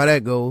pick. You know how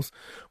that goes.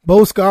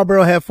 Bo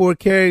Scarborough had 4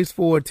 carries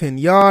for 10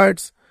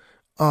 yards.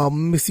 Let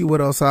me see what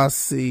else I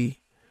see.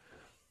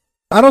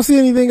 I don't see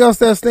anything else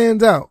that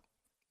stands out.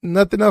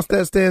 Nothing else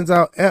that stands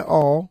out at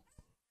all.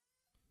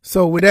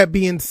 So with that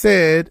being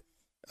said,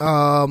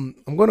 I'm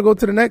going to go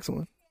to the next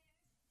one.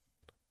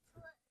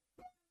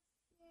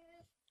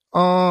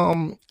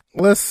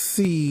 Let's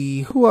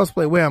see. Who else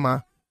played? Where am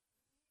I?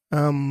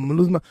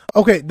 Losing my.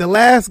 Okay, the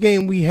last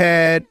game we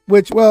had,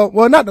 which, well,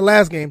 not the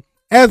last game.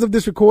 As of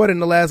this recording,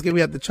 the last game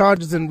we had the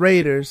Chargers and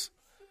Raiders.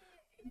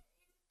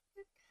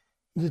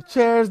 The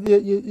chairs,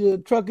 your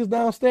truck is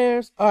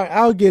downstairs? All right,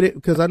 I'll get it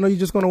because I know you're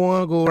just going to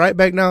want to go right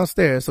back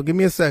downstairs. So give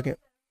me a second.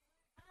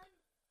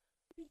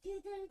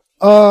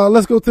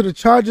 Let's go to the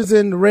Chargers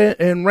and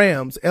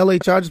Rams. LA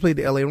Chargers played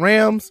the LA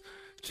Rams.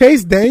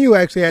 Chase Daniel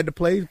actually had to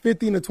play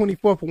 15 to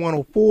 24 for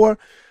 104.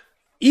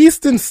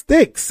 Easton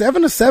Stick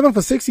 7 to 7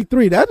 for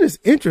 63. That is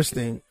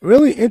interesting.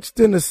 Really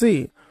interesting to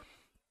see.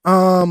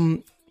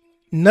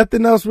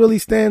 Nothing else really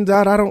stands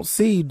out. I don't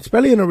see,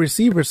 especially in the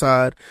receiver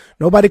side.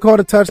 Nobody caught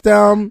a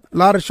touchdown. A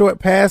lot of short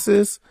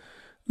passes.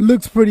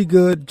 Looks pretty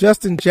good.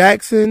 Justin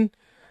Jackson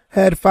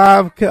had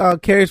 5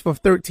 carries for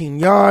 13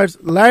 yards.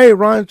 Larry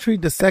Rountree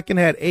II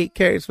had 8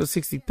 carries for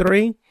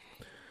 63.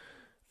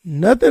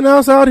 Nothing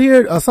else out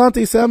here.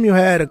 Asante Samuel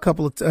had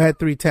had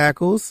 3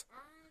 tackles.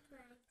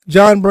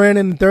 John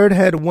Brandon III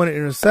had 1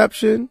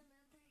 interception.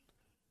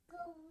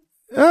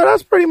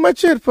 That's pretty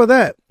much it for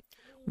that.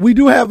 We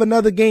do have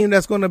another game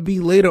that's going to be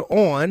later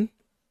on.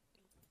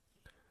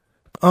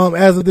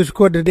 As of this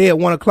record today at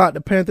 1 o'clock,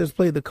 the Panthers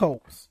play the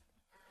Colts.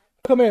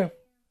 Come here.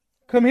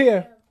 Come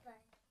here.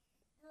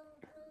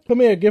 Come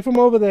here. Get from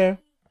over there.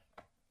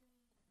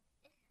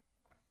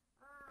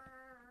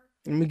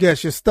 Let me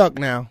guess. You're stuck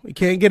now. You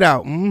can't get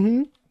out.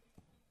 All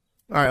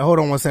right. Hold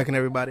on 1 second,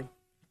 everybody.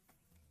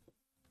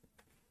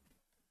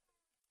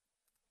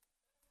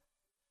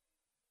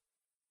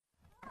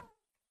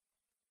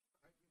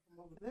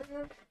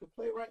 There, the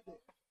plate right there.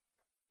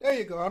 There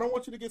you go. I don't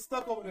want you to get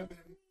stuck over there,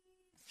 baby.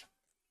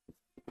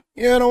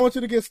 Yeah, I don't want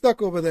you to get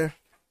stuck over there.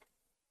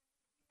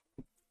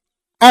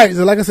 All right,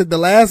 so like I said, the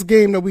last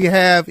game that we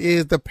have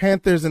is the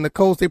Panthers and the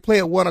Colts. They play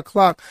at 1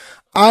 o'clock.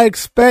 I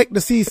expect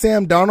to see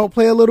Sam Darnold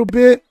play a little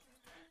bit.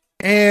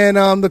 And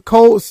the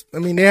Colts, I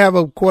mean, they have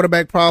a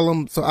quarterback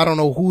problem, so I don't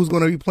know who's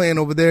going to be playing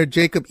over there,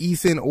 Jacob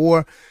Eason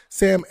or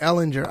Sam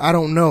Ellinger. I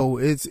don't know.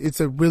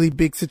 It's a really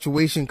big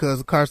situation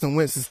because Carson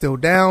Wentz is still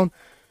down.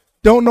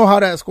 Don't know how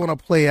that's going to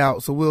play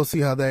out, so we'll see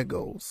how that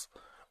goes.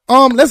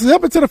 Let's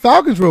jump into the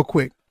Falcons real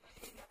quick.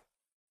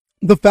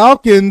 The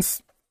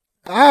Falcons,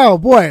 oh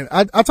boy,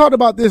 I talked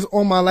about this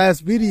on my last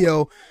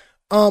video.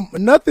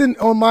 Nothing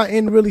on my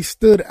end really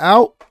stood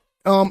out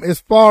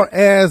as far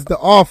as the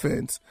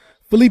offense.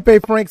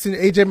 Felipe Franks and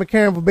AJ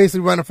McCarron were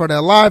basically running for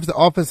their lives. The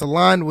offensive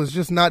line was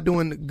just not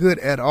doing good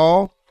at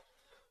all.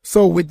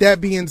 So with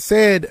that being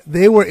said,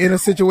 they were in a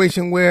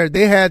situation where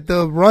they had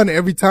to run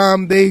every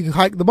time they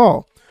hiked the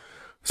ball.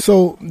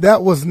 So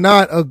that was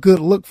not a good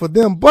look for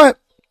them. But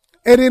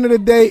at the end of the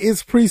day,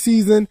 it's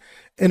preseason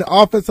and the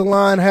offensive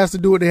line has to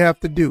do what they have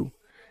to do.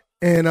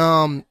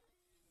 And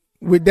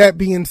with that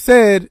being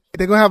said,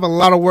 they're going to have a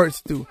lot of work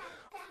to do.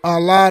 A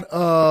lot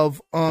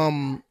of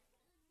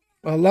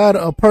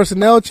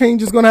personnel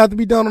changes going to have to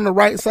be done on the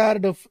right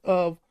side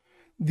of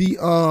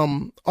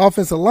the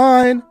offensive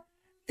line.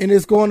 And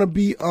it's going to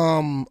be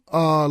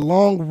a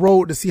long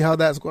road to see how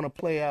that's going to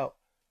play out.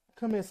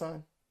 Come here,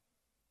 son.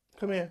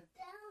 Come here.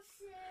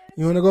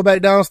 You want to go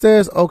back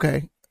downstairs?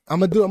 Okay. I'm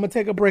gonna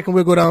take a break and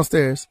we'll go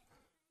downstairs.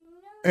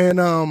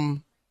 And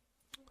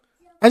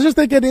I just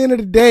think at the end of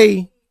the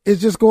day, it's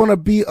just going to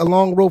be a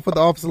long road for the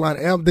offensive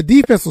line. The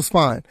defense was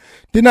fine.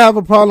 Did not have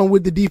a problem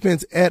with the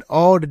defense at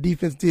all. The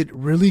defense did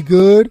really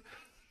good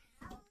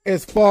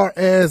as far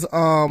as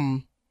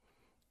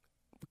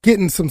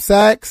getting some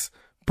sacks,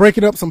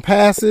 breaking up some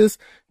passes.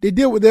 They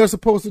did what they're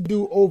supposed to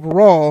do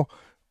overall.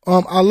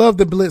 I love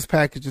the blitz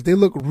packages. They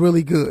look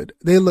really good.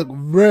 They look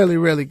really,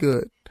 really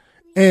good.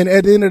 And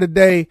at the end of the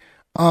day,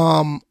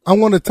 I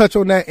want to touch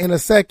on that in a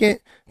second.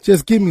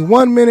 Just give me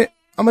 1 minute.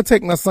 I'm going to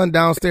take my son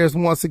downstairs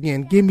once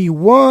again. Give me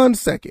 1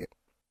 second.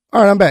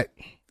 All right, I'm back.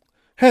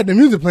 Had the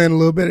music playing a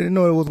little bit. I didn't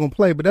know it was going to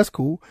play, but that's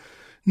cool.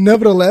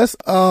 Nevertheless,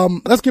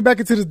 let's get back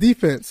into the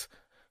defense.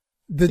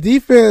 The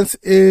defense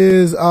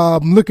is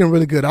looking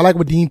really good. I like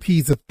what Dean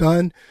Pease have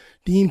done.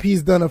 Dean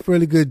Pease done a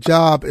really good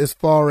job as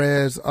far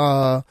as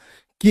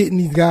getting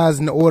these guys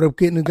in order,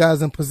 getting the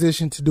guys in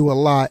position to do a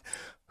lot.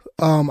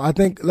 I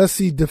think, let's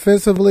see,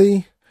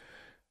 defensively.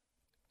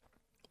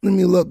 Let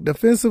me look.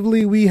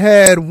 Defensively, we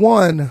had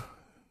 1,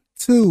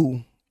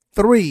 2,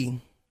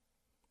 3.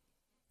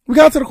 We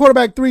got to the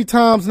quarterback 3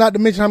 times, not to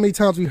mention how many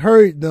times we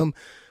hurried them.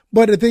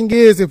 But the thing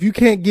is, if you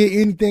can't get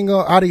anything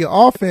out of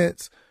your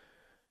offense,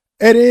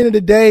 at the end of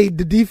the day,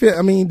 the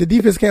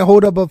defense can't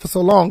hold up for so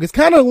long. It's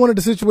kind of one of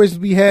the situations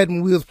we had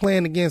when we was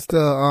playing against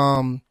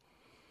the,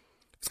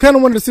 it's kind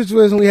of one of the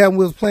situations we had when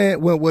we was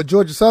playing, when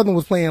Georgia Southern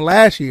was playing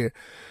last year.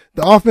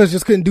 The offense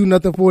just couldn't do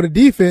nothing for the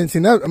defense.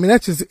 And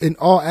that's just in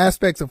all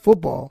aspects of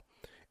football.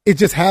 It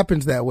just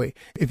happens that way.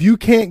 If you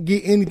can't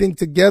get anything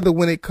together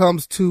when it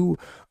comes to,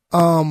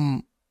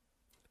 when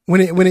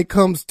it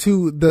comes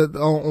to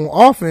on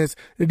offense,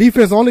 the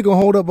defense only gonna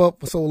hold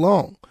up for so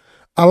long.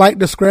 I like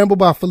the scramble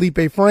by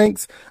Felipe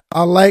Franks.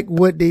 I like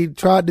what they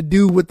tried to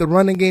do with the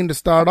running game to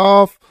start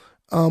off.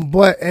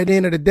 But at the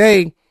end of the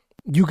day,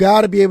 you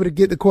got to be able to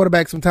get the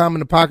quarterback some time in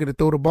the pocket to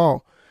throw the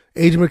ball.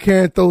 AJ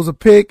McCarron throws a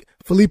pick.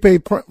 Felipe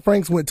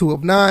Franks went 2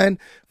 of 9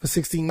 for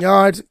 16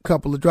 yards, a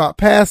couple of drop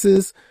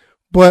passes.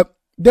 But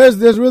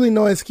there's really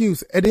no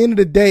excuse. At the end of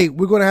the day,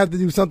 we're going to have to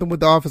do something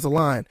with the offensive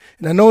line.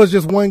 And I know it's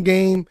just one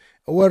game,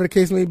 or whatever the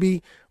case may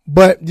be,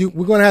 but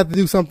we're going to have to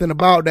do something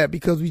about that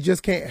because we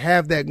just can't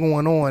have that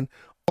going on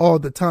all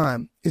the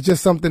time. It's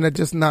just something that's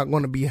just not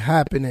going to be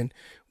happening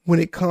when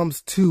it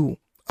comes to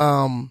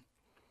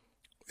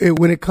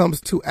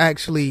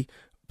actually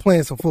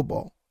playing some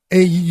football.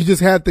 And you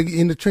just have to,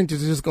 in the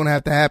trenches, it's just going to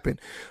have to happen.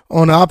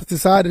 On the opposite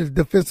side of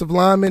the defensive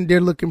linemen,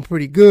 they're looking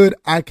pretty good.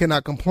 I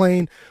cannot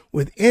complain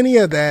with any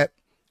of that.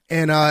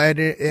 And I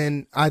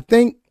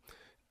think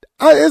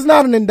it's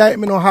not an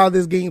indictment on how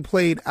this game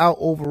played out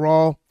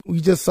overall. We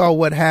just saw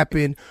what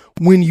happened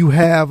when you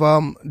have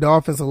the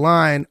offensive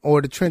line or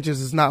the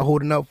trenches is not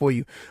holding up for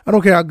you. I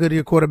don't care how good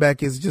your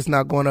quarterback is, it's just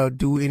not going to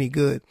do any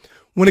good.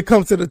 When it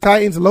comes to the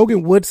Titans,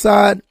 Logan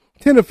Woodside,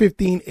 10 of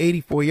 15,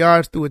 84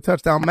 yards, threw a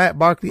touchdown. Matt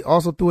Barkley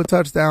also threw a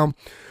touchdown.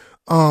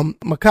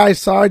 Mekhi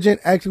Sargent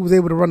actually was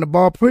able to run the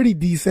ball pretty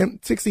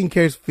decent, 16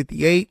 carries for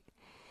 58.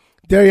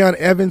 Darion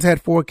Evans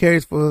had 4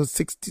 carries for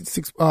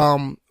 26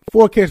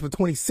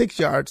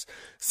 yards,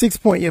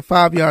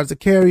 6.5 yards a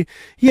carry.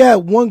 He had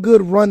one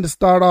good run to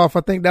start off.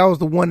 I think that was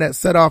the one that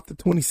set off the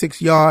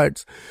 26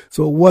 yards.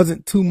 So it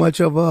wasn't too much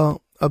of a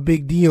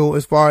big deal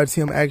as far as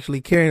him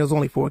actually carrying. It was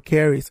only 4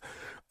 carries.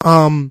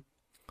 I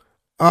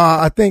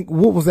think,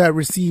 what was that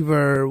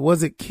receiver?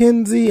 Was it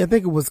Kinsey? I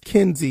think it was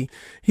Kinsey.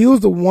 He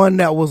was the one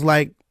that was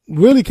like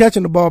really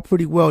catching the ball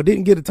pretty well.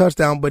 Didn't get a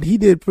touchdown, but he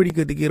did pretty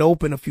good to get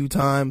open a few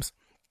times.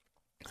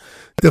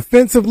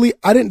 Defensively,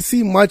 I didn't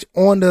see much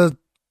on the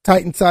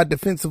Titan side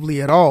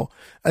defensively at all.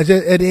 At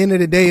the end of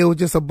the day, it was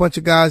just a bunch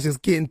of guys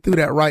just getting through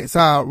that right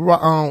side.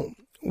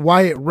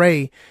 Wyatt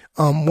Ray,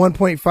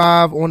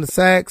 1.5 on the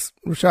sacks.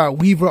 Rashad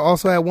Weaver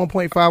also had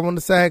 1.5 on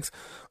the sacks.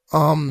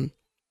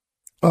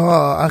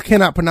 I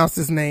cannot pronounce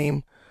his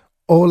name.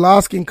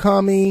 Olaskin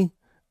Kami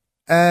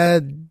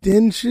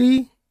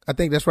Adenshi. I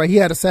think that's right. He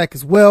had a sack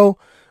as well.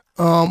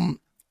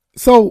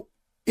 So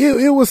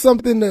it was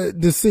something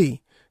to see.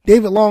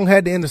 David Long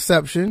had the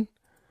interception.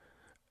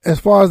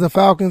 As far as the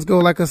Falcons go,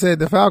 like I said,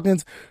 the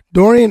Falcons,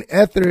 Dorian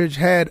Etheridge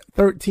had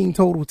 13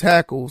 total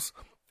tackles.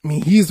 I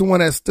mean, he's the one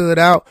that stood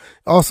out.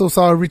 Also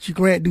saw Richie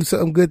Grant do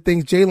some good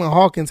things. Jalen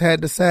Hawkins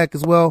had the sack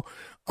as well.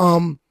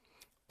 Antetokounmpo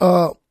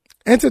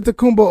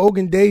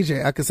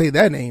Ogundeji, I can say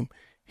that name.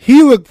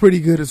 He looked pretty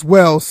good as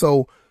well.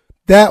 So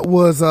that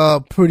was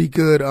a pretty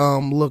good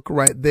look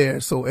right there.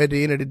 So at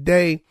the end of the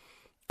day,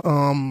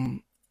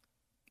 not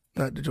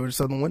the Georgia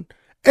Southern one.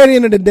 At the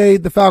end of the day,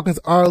 the Falcons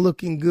are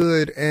looking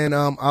good, and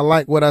I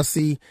like what I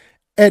see.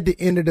 At the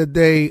end of the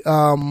day,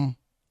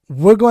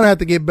 we're going to have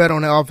to get better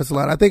on the offensive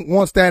line. I think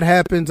once that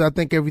happens, I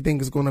think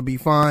everything is going to be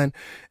fine,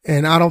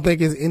 and I don't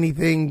think it's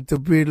anything to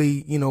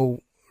really,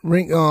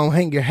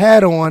 hang your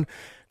hat on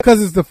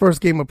because it's the first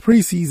game of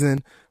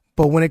preseason.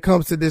 But when it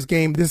comes to this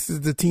game, this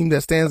is the team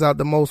that stands out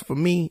the most for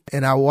me,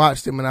 and I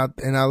watch them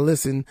and I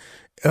listen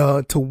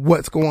to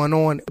what's going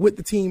on with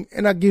the team,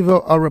 and I give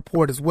a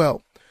report as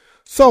well.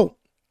 So,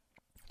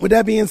 with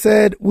that being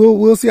said,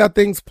 we'll see how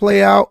things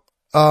play out.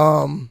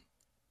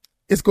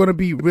 It's going to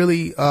be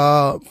really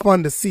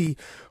fun to see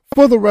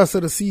for the rest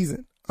of the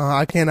season.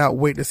 I cannot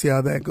wait to see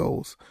how that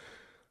goes.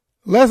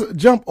 Let's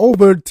jump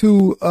over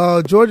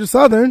to Georgia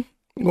Southern.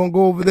 I'm going to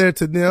go over there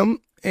to them,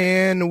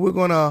 and we're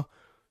going to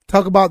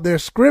talk about their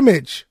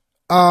scrimmage.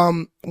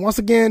 Once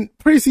again,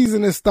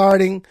 preseason is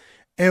starting,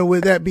 and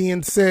with that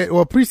being said,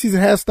 preseason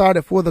has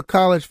started for the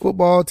college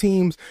football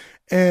teams.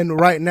 And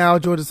right now,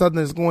 Georgia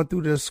Southern is going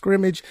through the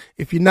scrimmage.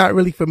 If you're not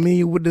really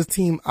familiar with this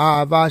team,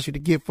 I advise you to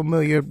get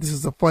familiar. This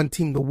is a fun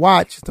team to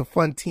watch. It's a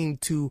fun team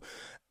to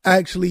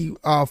actually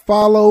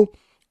follow.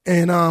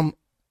 And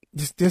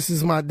this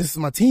is my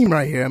team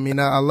right here. I mean,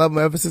 I love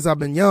them ever since I've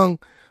been young.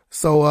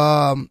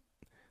 So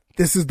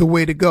this is the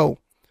way to go.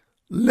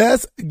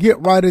 Let's get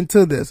right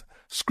into this.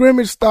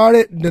 Scrimmage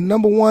started. The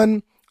number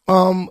one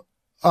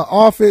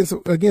offense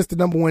against the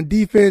number one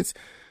defense.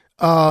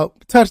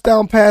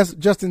 Touchdown pass,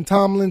 Justin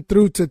Tomlin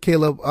threw to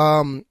Caleb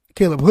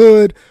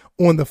Hood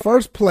on the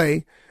first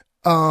play.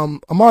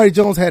 Amari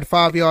Jones had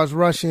 5 yards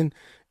rushing.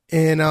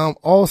 And,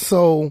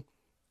 also,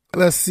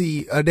 let's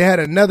see, they had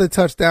another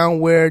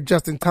touchdown where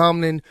Justin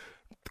Tomlin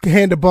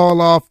handed the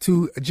ball off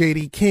to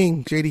JD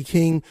King. JD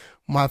King,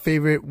 my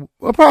favorite,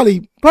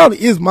 probably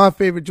is my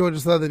favorite Georgia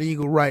Southern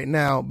Eagle right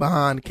now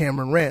behind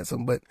Cameron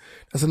Ransom, but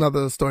that's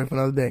another story for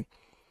another day.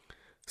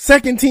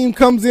 Second team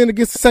comes in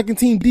against the second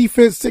team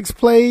defense, 6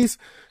 plays.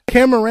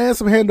 Cameron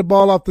Ransom handed the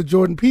ball off to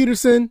Jordan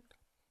Pearson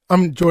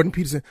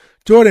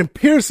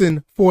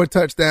for a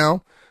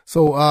touchdown.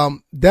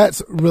 So,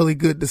 that's really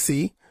good to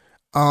see.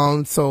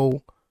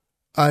 So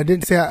I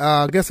didn't say,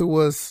 I guess it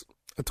was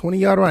a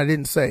 20-yard run. I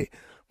didn't say,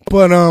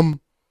 but,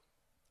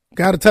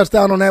 got a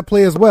touchdown on that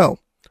play as well.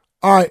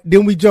 All right.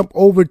 Then we jump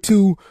over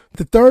to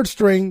the third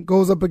string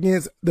goes up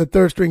against the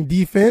third string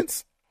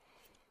defense.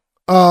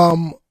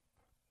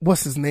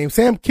 What's his name?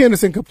 Sam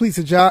Kenderson completes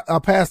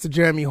a pass to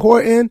Jeremy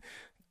Horton.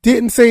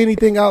 Didn't say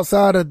anything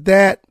outside of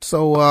that.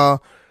 So,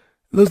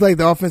 looks like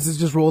the offense is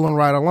just rolling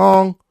right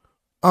along.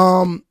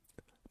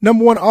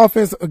 Number one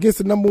offense against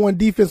the number one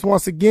defense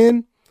once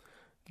again.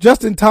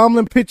 Justin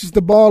Tomlin pitches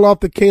the ball off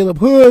to Caleb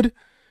Hood,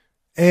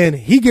 and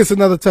he gets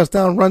another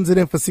touchdown, runs it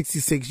in for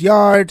 66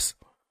 yards.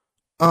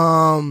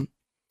 Then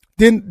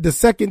Then the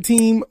second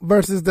team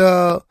versus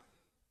the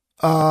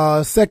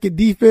second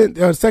defense,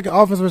 or second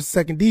offense versus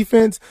second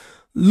defense.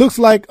 Looks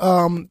like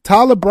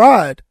Tyler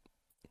Bride,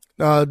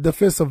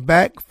 defensive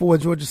back for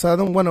Georgia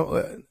Southern,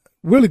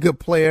 really good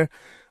player.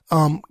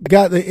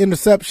 Got the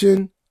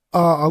interception,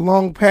 a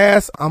long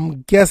pass.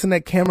 I'm guessing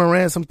that Cameron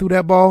Ransom threw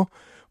that ball.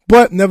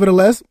 But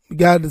nevertheless, we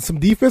got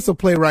some defensive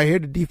play right here.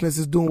 The defense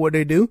is doing what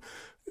they do.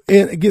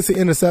 And it gets an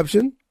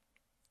interception.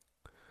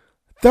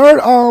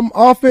 Third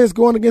offense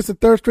going against the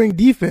third string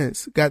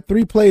defense. Got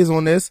 3 plays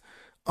on this.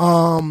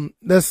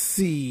 Let's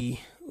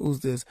see. Who's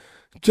this?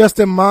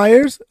 Justin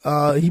Myers.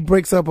 He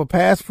breaks up a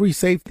pass, free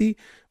safety.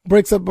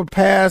 Breaks up a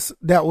pass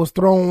that was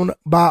thrown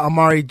by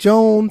Amari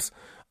Jones.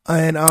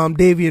 And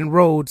Davian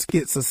Rhodes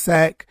gets a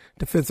sack,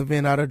 defensive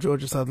end out of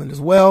Georgia Southern as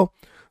well.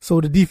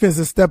 So the defense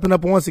is stepping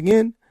up once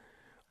again.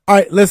 All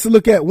right, let's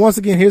look at, once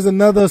again, here's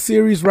another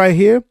series right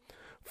here.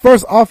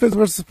 First offense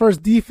versus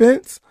first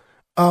defense.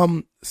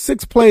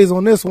 6 plays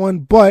on this one,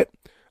 but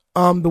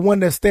the one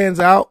that stands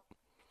out,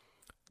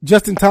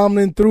 Justin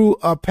Tomlin threw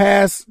a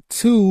pass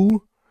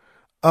to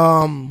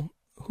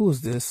who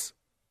is this?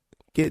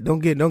 Don't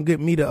get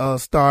me to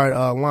start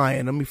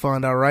lying. Let me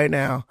find out right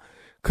now,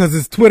 because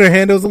his Twitter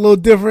handle is a little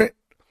different.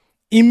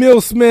 Emil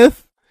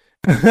Smith.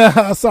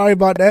 Sorry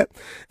about that.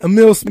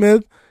 Emil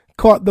Smith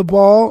caught the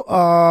ball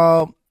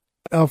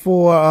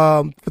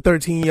for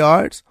 13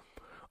 yards.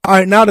 All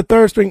right, now the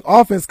third string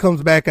offense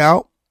comes back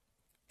out.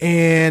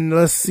 And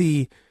let's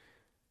see.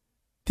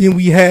 Then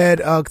we had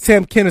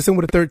Sam Kennison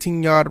with a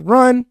 13-yard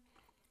run.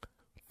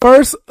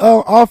 First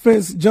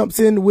offense jumps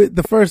in with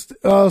the first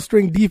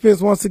string defense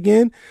once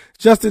again.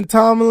 Justin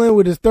Tomlin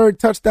with his third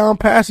touchdown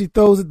pass. He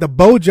throws it to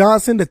Bo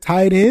Johnson, the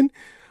tight end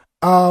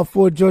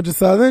for Georgia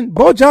Southern.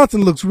 Bo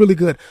Johnson looks really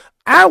good.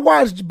 I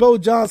watched Bo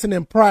Johnson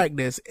in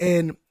practice,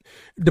 and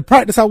the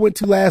practice I went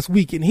to last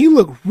week, and he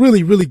looked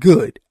really, really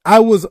good. I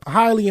was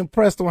highly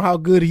impressed on how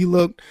good he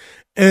looked.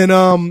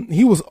 And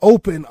he was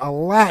open a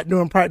lot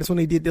during practice when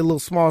they did their little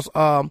small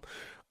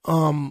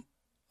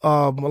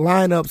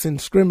lineups and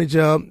scrimmage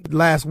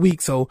last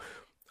week. So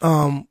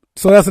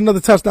that's another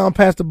touchdown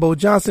pass to Bo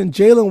Johnson.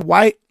 Jalen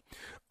White,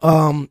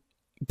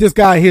 this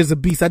guy here's a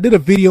beast. I did a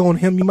video on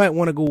him. You might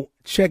want to go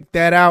check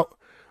that out.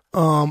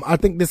 I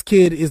think this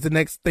kid is the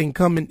next thing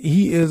coming.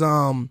 He is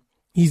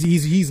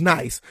he's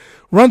nice.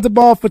 Runs the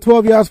ball for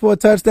 12 yards for a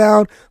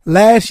touchdown.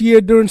 Last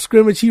year during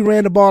scrimmage, he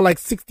ran the ball like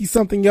 60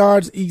 something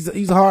yards. He's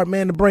a hard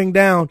man to bring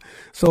down.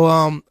 So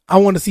I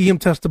want to see him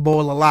touch the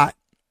ball a lot.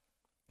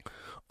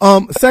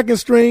 Second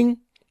string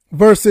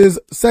versus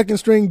second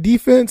string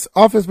defense,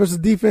 offense versus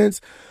defense.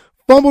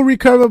 Fumble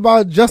recovered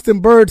by Justin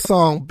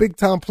Birdsong. Big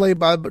time play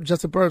by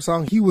Justin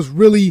Birdsong. He was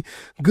really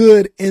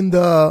good in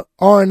the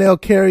R&L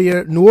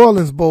Carrier New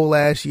Orleans Bowl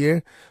last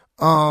year.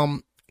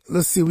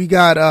 Let's see. We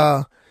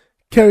got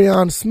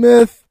Kerryon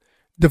Smith,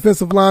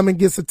 defensive lineman,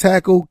 gets a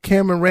tackle.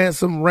 Cameron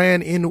Ransom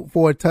ran in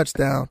for a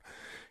touchdown.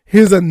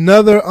 Here's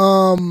another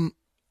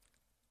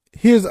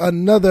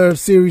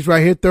series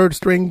right here. Third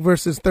string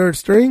versus third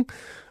string.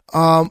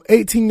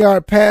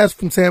 18-yard pass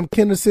from Sam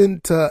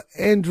Kennison to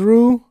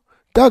Andrew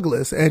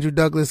Douglas. Andrew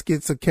Douglas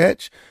gets a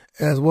catch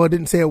as well.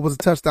 Didn't say it was a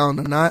touchdown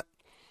or not.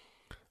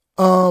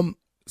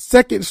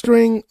 Second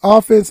string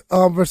offense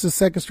versus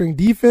second string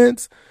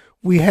defense.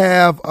 We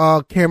have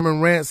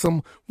Cameron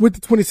Ransom with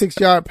the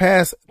 26-yard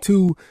pass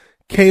to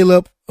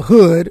Caleb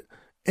Hood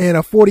and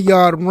a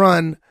 40-yard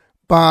run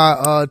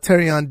by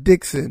Terrion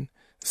Dixon.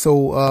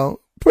 So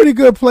pretty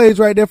good plays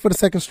right there for the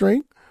second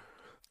string.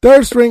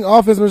 Third string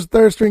offense versus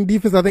third string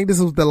defense. I think this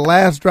was the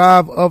last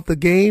drive of the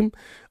game.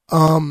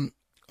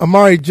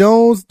 Amari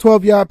Jones,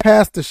 12-yard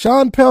pass to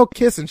Sean Pell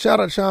Kissin. Shout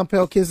out to Sean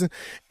Pell Kissin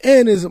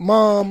and his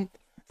mom,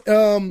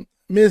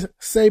 Miss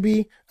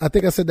Sabi. I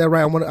think I said that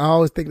right. I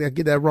always think I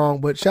get that wrong,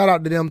 but shout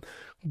out to them.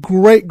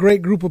 Great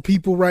group of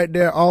people right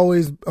there,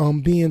 always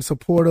being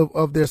supportive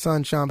of their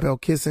son, Sean Pell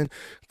Kissin.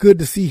 Good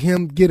to see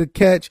him get a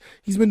catch.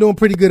 He's been doing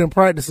pretty good in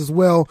practice as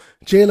well.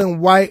 Jalen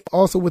White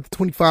also with the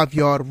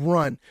 25-yard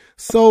run.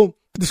 So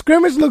the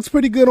scrimmage looks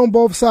pretty good on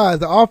both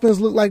sides. The offense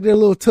looked like they're a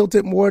little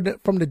tilted more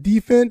from the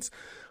defense,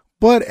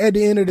 but at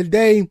the end of the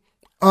day,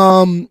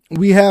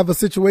 we have a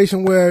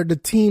situation where the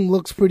team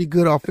looks pretty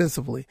good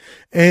offensively,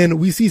 and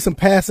we see some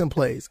passing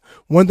plays.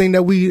 One thing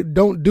that we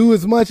don't do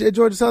as much at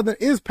Georgia Southern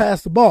is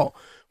pass the ball.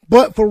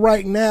 But for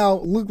right now,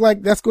 look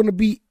like that's going to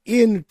be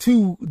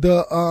into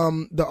the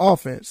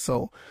offense.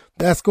 So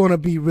that's going to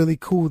be really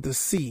cool to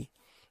see.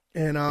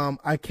 And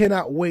I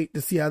cannot wait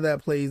to see how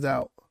that plays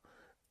out.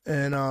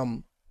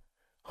 And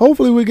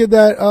hopefully we get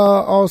that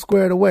all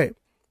squared away.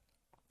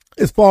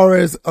 As far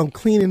as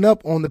cleaning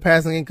up on the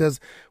passing game, because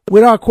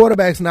with our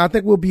quarterbacks now, I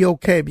think we'll be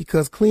okay,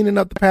 because cleaning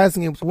up the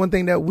passing game was one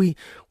thing that we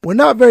were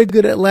not very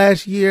good at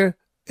last year,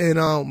 and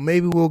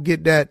maybe we'll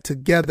get that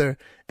together,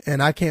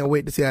 and I can't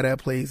wait to see how that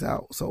plays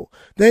out. So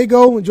there you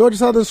go. Georgia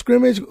Southern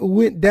scrimmage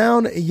went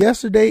down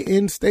yesterday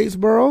in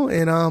Statesboro,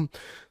 and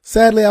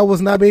sadly I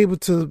was not able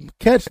to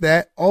catch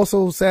that.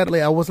 Also, sadly,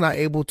 I was not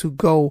able to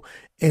go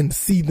and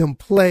see them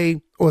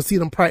play or see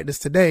them practice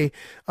today.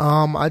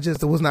 I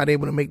just was not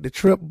able to make the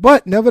trip,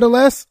 but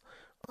nevertheless,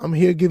 I'm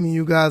here giving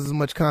you guys as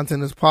much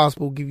content as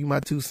possible, give you my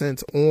 2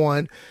 cents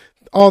on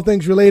all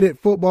things related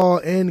football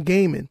and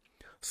gaming.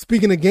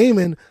 Speaking of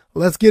gaming,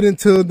 let's get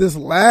into this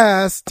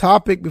last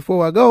topic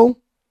before I go.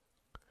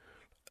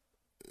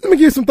 Let me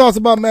give you some thoughts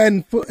about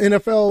Madden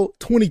NFL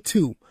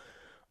 22.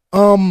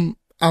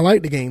 I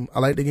like the game. I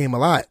like the game a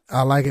lot.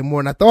 I like it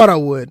more than I thought I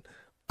would.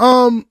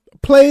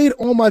 Played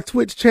on my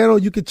Twitch channel.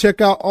 You can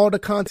check out all the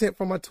content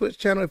from my Twitch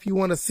channel if you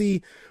want to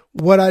see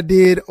what I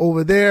did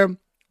over there.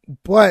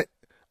 But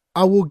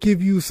I will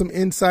give you some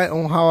insight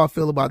on how I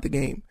feel about the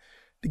game.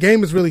 The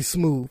game is really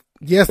smooth.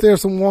 Yes, there are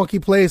some wonky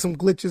plays, some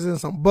glitches, and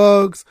some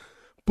bugs.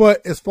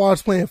 But as far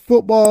as playing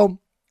football,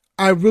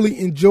 I really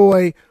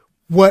enjoy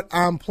what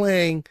I'm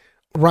playing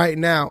right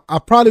now. I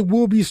probably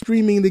will be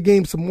streaming the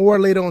game some more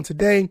later on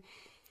today.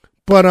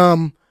 But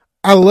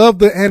I love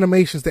the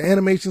animations. The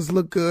animations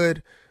look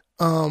good.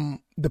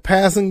 The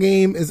passing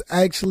game is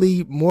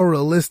actually more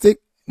realistic.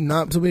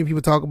 Not too many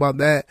people talk about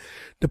that.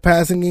 The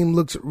passing game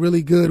looks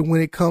really good when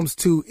it comes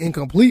to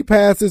incomplete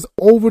passes,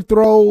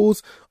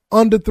 overthrows,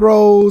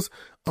 underthrows,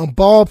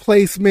 ball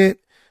placement.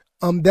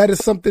 That is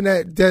something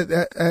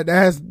that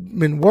has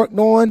been worked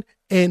on,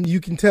 and you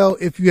can tell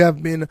if you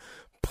have been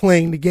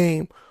playing the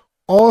game.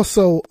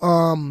 Also,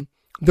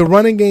 the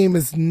running game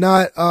is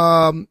not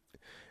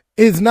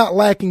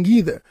lacking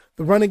either.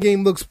 The running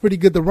game looks pretty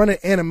good. The running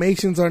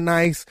animations are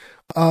nice.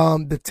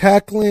 The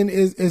tackling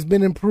has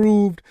been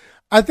improved.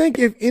 I think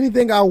if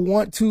anything I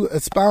want to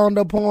expound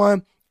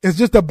upon is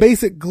just the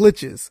basic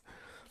glitches.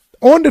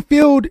 On the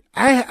field,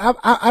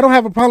 I don't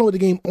have a problem with the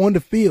game on the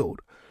field.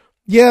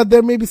 Yeah,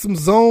 there may be some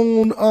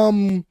zone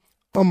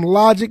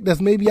logic that's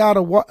maybe out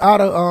of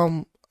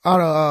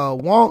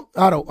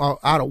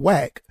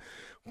whack.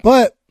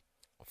 But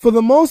for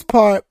the most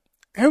part,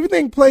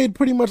 everything played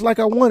pretty much like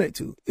I wanted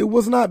to. It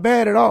was not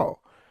bad at all.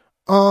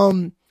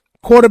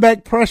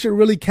 Quarterback pressure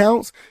really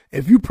counts.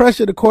 If you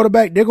pressure the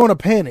quarterback, they're going to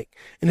panic.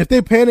 And if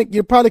they panic,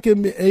 you're probably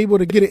going to be able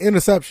to get an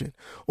interception.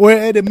 Or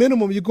at a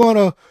minimum, you're going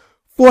to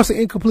force an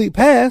incomplete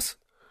pass.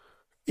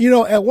 You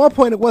know, at one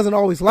point, it wasn't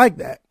always like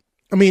that.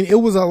 I mean,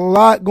 it was a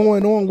lot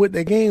going on with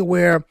the game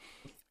where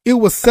it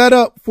was set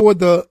up for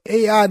the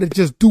AI to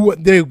just do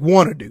what they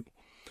want to do.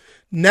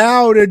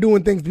 Now they're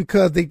doing things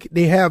because they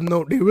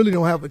really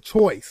don't have a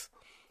choice.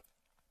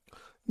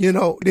 You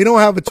know, they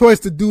don't have a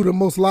choice to do the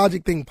most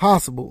logic thing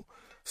possible.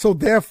 So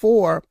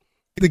therefore,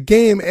 the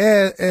game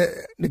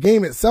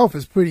itself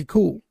is pretty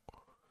cool.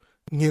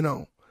 You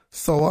know,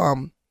 so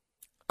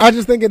I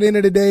just think at the end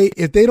of the day,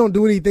 if they don't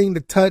do anything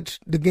to touch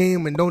the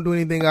game and don't do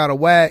anything out of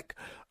whack,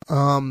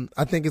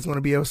 I think it's going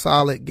to be a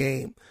solid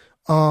game.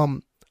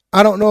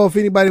 I don't know if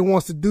anybody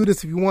wants to do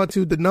this. If you want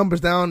to, the number's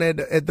down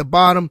at the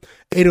bottom,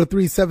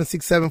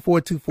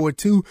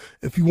 803-767-4242.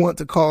 If you want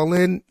to call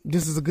in,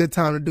 this is a good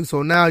time to do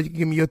so now. You can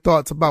give me your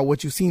thoughts about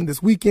what you've seen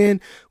this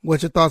weekend,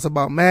 what's your thoughts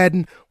about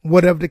Madden,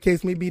 whatever the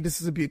case may be. This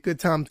is a good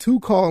time to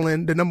call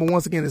in. The number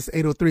once again is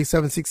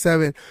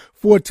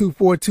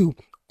 803-767-4242.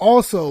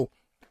 Also,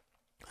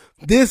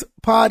 this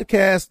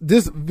podcast,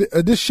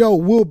 this show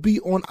will be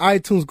on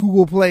iTunes,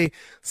 Google Play,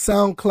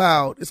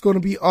 SoundCloud. It's going to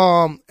be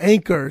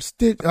Anchor,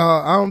 Stitch.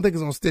 I don't think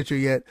it's on Stitcher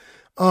yet.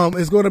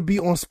 It's going to be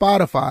on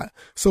Spotify.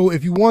 So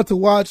if you want to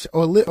watch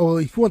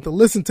or if you want to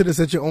listen to this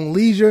at your own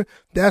leisure,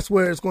 that's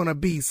where it's going to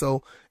be.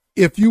 So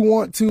if you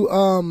want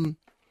to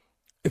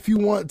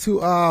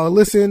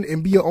listen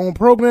and be your own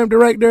program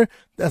director,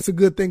 that's a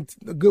good thing,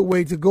 a good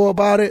way to go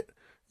about it.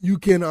 You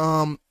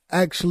can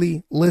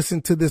actually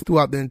listen to this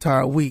throughout the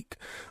entire week.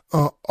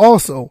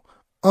 Also,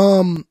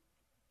 I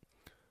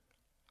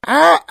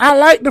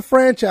like the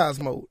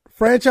franchise mode.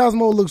 Franchise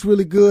mode looks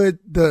really good.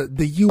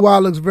 The UI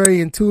looks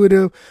very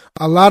intuitive.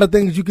 A lot of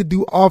things you could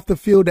do off the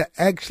field that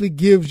actually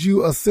gives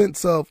you a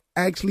sense of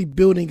actually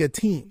building a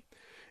team.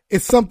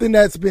 It's something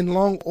that's been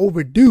long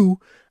overdue,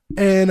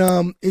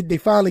 and they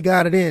finally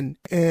got it in,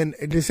 and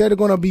they said they're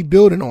going to be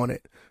building on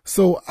it.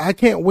 So I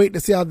can't wait to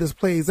see how this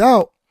plays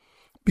out,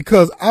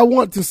 because I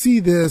want to see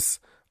this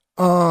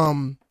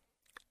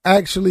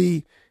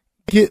actually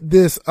get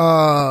this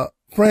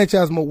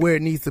franchise mode where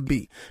it needs to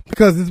be,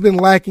 because it's been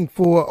lacking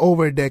for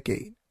over a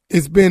decade.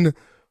 It's been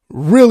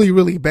really,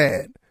 really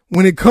bad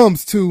when it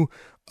comes to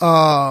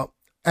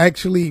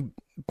actually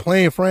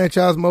playing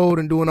franchise mode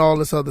and doing all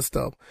this other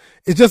stuff.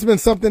 It's just been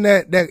something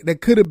that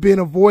could have been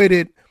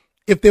avoided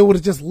if they would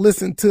have just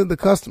listened to the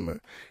customer.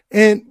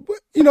 And,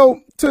 you know,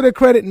 to their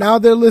credit, now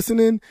they're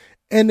listening,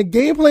 and the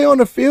gameplay on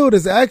the field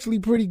is actually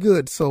pretty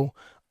good. So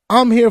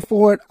I'm here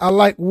for it. I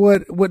like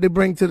what they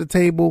bring to the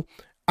table.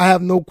 I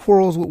have no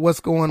quarrels with what's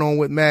going on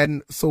with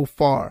Madden so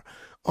far.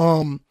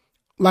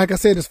 Like I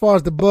said, as far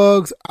as the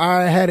bugs,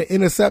 I had an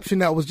interception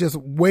that was just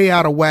way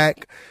out of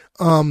whack.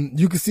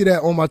 You can see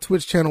that on my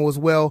Twitch channel as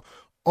well.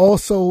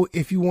 Also,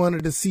 if you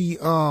wanted to see,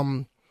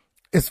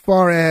 as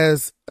far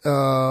as,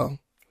 the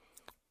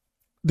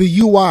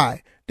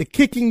UI, the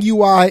kicking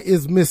UI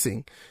is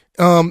missing.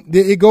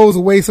 It goes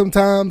away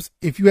sometimes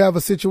if you have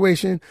a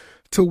situation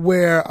to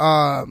where,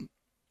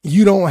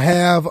 you don't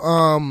have,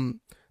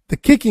 the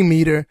kicking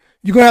meter.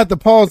 You're going to have to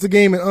pause the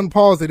game and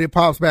unpause it. It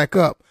pops back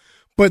up.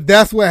 but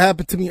that's what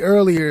happened to me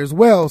earlier as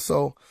well.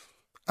 So,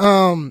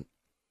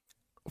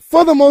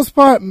 for the most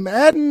part,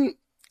 Madden,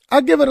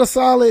 I give it a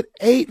solid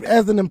 8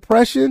 as an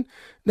impression.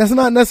 That's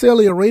not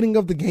necessarily a rating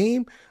of the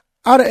game.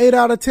 Out of 8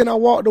 out of 10, I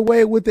walked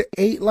away with the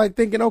 8, like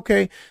thinking,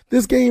 okay,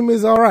 this game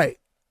is all right.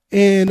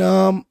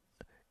 And,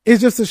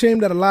 it's just a shame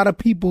that a lot of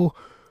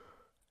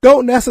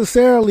don't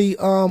necessarily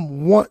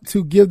want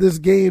to give this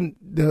game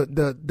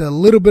the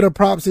little bit of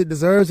props it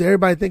deserves.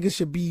 Everybody think it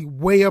should be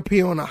way up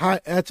here on the high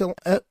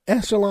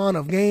echelon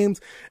of games,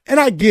 and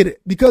I get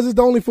it because it's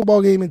the only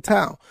football game in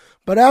town.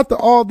 But after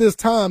all this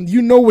time,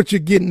 you know what you're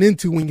getting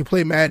into when you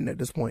play Madden at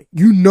this point.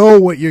 You know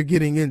what you're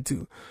getting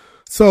into.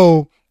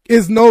 So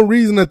it's no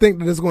reason to think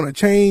that it's going to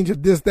change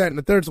if this, that, and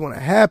the third is going to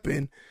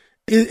happen.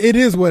 It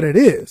is what it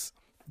is.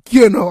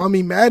 You know, I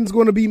mean, Madden's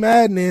going to be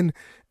Madden,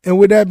 and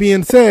with that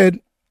being said,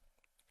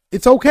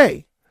 it's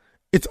okay.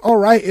 It's all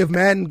right if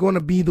Madden's going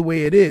to be the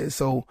way it is.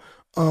 So,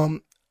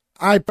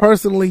 I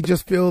personally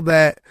just feel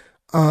that,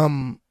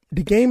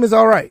 the game is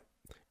all right.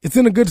 It's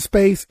in a good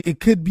space. It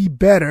could be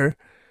better,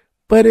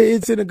 but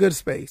it's in a good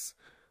space.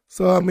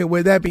 So, I mean,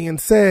 with that being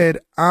said,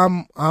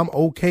 I'm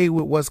okay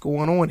with what's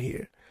going on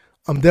here.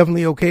 I'm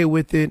definitely okay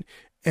with it.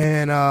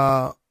 And,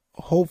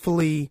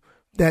 hopefully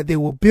that they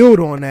will build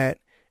on that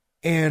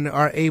and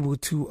are able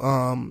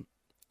to,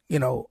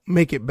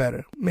 make it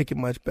better, make it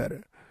much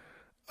better.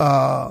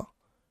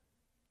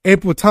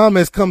 April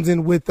Thomas comes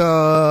in with,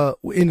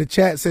 in the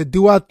chat, said,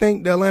 do I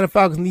think the Atlanta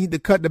Falcons need to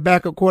cut the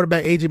backup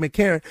quarterback, AJ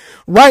McCarron?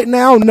 Right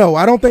now, no,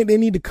 I don't think they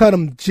need to cut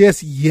him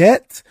just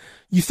yet.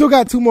 You still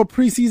got 2 more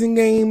preseason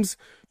games.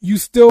 You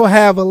still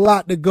have a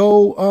lot to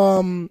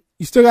go.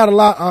 You still got a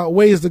lot,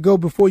 ways to go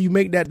before you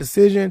make that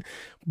decision.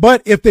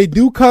 But if they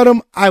do cut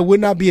him, I would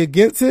not be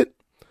against it.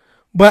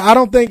 But I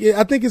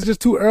think it's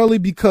just too early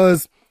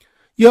because,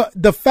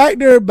 the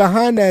factor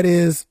behind that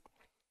is,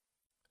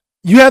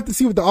 you have to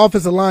see what the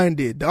offensive line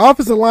did. The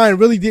offensive line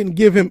really didn't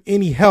give him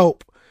any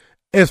help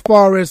as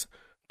far as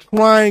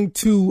trying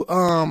to,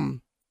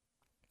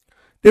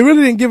 they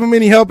really didn't give him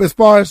any help as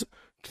far as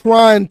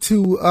trying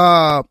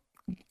to,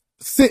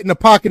 sit in the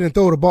pocket and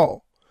throw the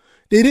ball.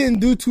 They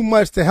didn't do too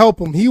much to help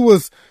him. He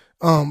was,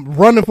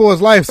 running for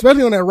his life,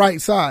 especially on that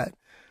right side.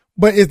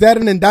 But is that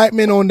an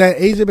indictment on that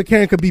AJ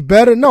McCarron could be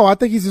better? No, I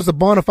think he's just a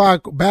bona fide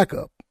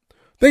backup.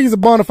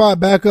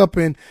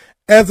 And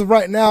as of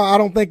right now, I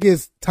don't think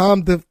it's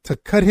time to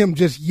cut him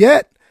just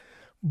yet.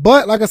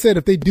 But like I said,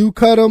 if they do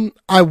cut him,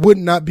 I would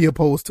not be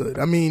opposed to it.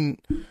 I mean,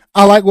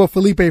 I like what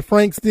Felipe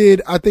Franks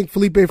did. I think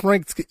Felipe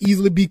Franks could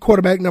easily be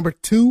quarterback number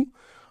 2.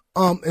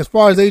 As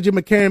far as AJ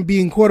McCarron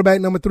being quarterback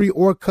number 3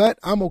 or cut,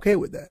 I'm okay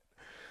with that.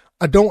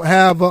 I don't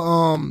have,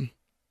 I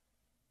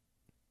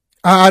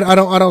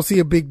don't see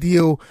a big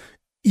deal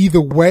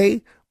either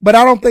way, but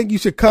I don't think you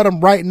should cut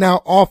him right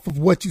now off of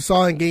what you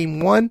saw in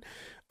game 1.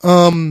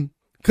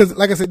 Cause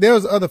like I said,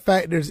 there's other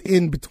factors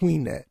in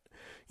between that.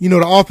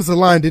 The offensive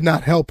line did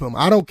not help him.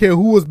 I don't care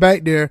who was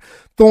back there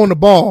throwing the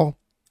ball.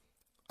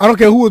 At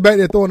the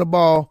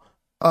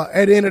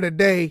end of the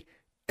day,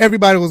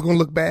 everybody was going to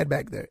look bad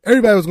back there.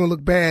 Everybody was going to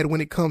look bad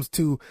when it comes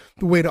to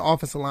the way the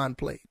offensive line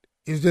played.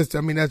 It's just,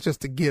 that's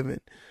just a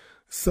given.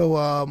 So,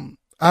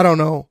 I don't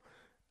know,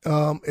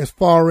 as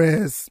far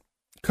as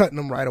cutting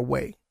them right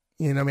away.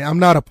 I'm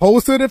not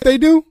opposed to it if they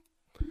do,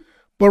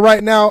 but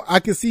right now I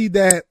can see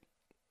that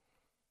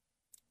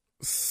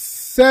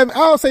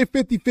I'll say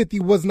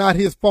 50-50 was not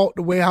his fault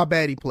the way how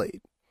bad he played.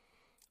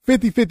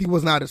 50-50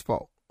 was not his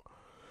fault.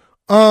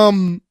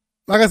 Like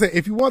I said,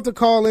 if you want to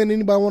call in,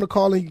 anybody want to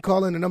call in, you can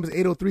call in. The number is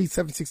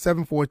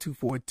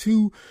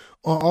 803-767-4242.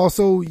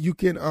 Also, you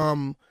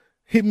can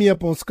hit me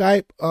up on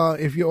Skype.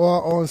 If you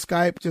are on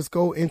Skype, just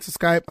go into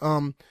Skype.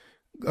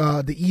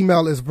 The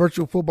email is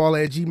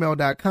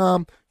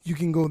virtualfootball@gmail.com. You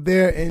can go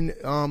there and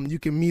you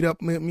can meet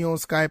up with me on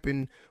Skype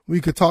and we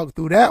could talk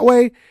through that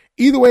way.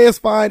 Either way is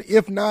fine.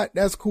 If not,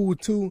 that's cool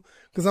too,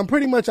 because I'm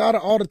pretty much out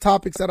of all the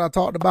topics that I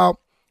talked about.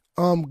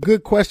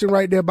 Good question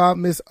right there by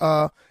Miss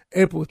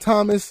April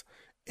Thomas.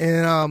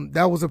 And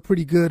that was a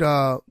pretty good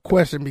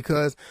question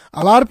because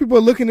a lot of people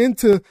are looking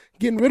into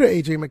getting rid of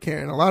AJ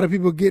McCarron. A lot of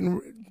people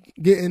getting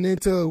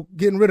into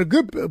getting rid of a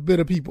good bit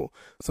of people.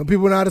 Some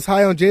people are not as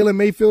high on Jalen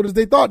Mayfield as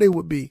they thought they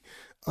would be.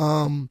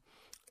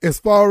 As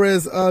far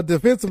as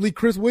defensively,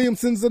 Chris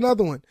Williamson's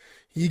another one.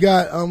 He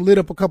got lit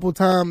up a couple of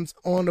times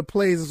on the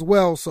plays as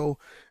well. So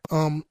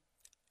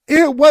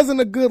it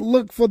wasn't a good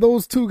look for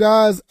those two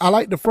guys. I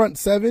like the front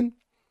seven.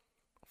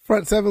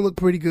 Front seven looked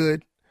pretty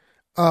good.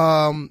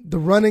 The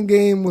running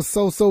game was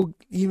so,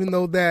 even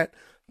though that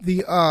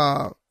the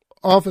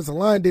offensive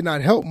line did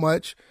not help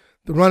much,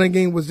 the running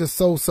game was just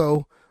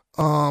so.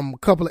 A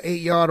couple of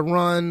 8-yard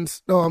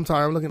runs. No, I'm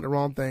sorry, I'm looking at the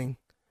wrong thing.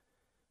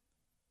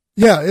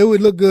 Yeah, it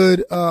would look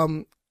good.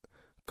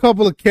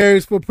 Couple of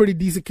carries for pretty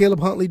decent. Caleb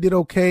Huntley did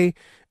okay.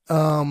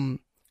 AJ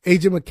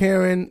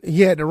McCarron,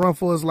 he had to run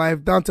for his life.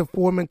 Donta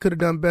Foreman could have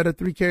done better.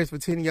 3 carries for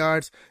 10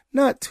 yards.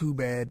 Not too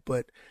bad,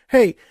 but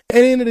hey, at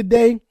the end of the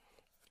day,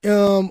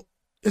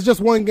 it's just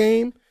one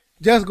game.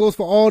 Just goes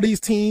for all these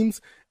teams,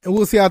 and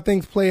we'll see how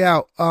things play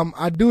out.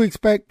 I do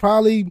expect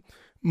probably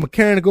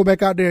McCarron to go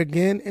back out there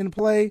again and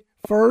play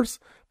first,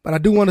 but I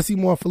do want to see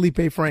more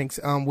Felipe Franks.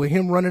 With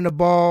him running the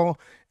ball,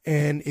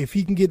 and if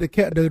he can get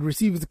the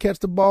receivers to catch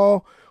the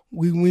ball,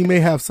 we may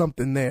have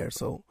something there.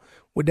 So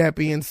with that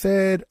being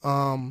said,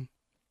 I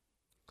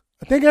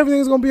think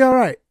everything's going to be all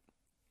right.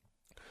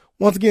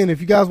 Once again, if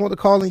you guys want to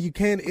call in, you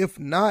can. If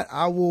not,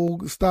 I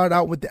will start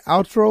out with the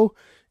outro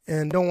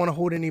and don't want to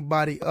hold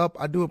anybody up.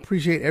 I do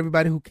appreciate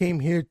everybody who came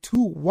here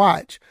to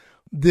watch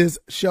this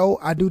show.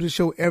 I do the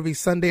show every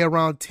Sunday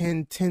around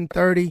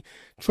 10:30.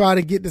 Try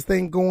to get this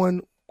thing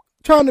going.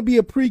 Trying to be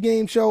a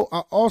pregame show.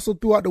 I also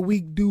throughout the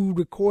week do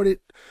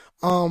recorded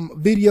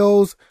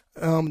videos.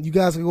 You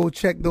guys can go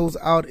check those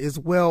out as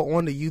well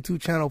on the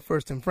YouTube channel,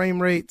 First and Frame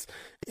Rates.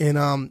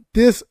 And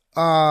this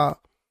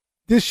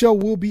show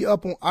will be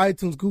up on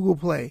iTunes, Google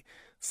Play,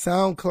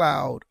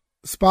 SoundCloud,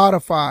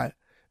 Spotify.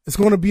 It's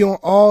going to be on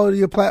all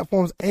your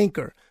platforms,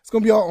 Anchor. It's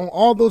going to be on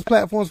all those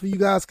platforms for you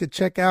guys to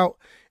check out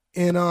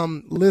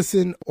and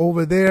listen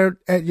over there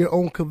at your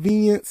own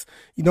convenience.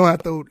 You don't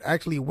have to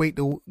actually wait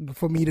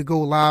for me to go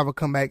live or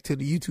come back to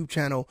the YouTube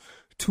channel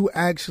to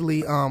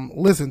actually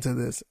listen to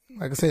this.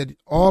 Like I said,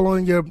 all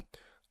on your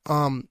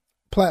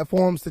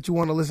platforms that you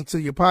want to listen to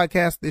your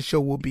podcast, this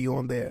show will be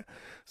on there.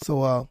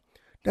 So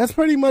that's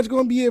pretty much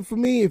going to be it for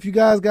me. If you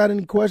guys got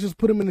any questions,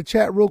 put them in the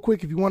chat real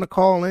quick. If you want to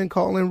call in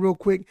real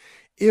quick.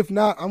 If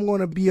not, I'm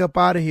going to be up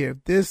out of here.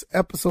 This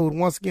episode,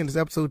 once again, is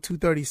episode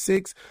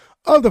 236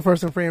 of the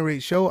First and Frame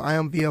Rate Show. I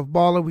am VF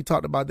Baller. We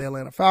talked about the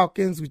Atlanta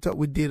Falcons. We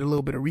did a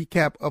little bit of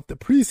recap of the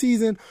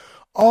preseason.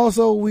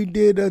 Also, we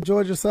did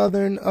Georgia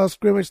Southern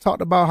scrimmage,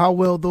 talked about how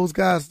well those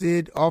guys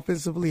did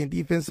offensively and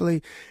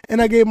defensively. And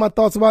I gave my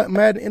thoughts about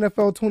Madden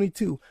NFL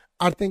 22.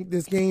 I think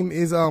this game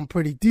is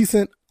pretty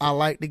decent. I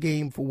like the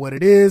game for what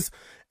it is.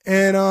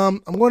 And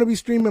I'm going to be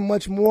streaming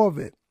much more of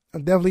it. I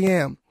definitely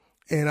am.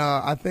 And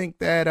I think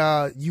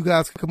that you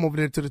guys can come over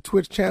there to the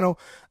Twitch channel.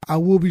 I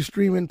will be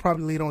streaming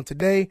probably later on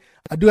today.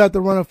 I do have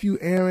to run a few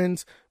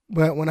errands,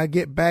 but when I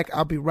get back,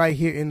 I'll be right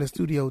here in the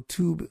studio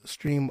to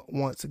stream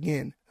once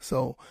again.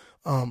 So,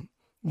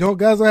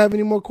 guys don't have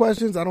any more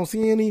questions? I don't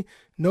see any.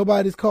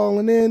 Nobody's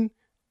calling in.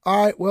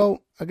 All right, well,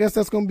 I guess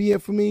that's going to be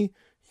it for me.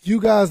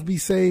 You guys be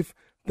safe.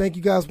 Thank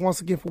you guys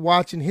once again for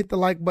watching. Hit the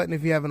like button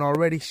if you haven't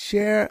already.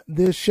 Share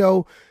this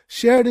show.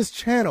 Share this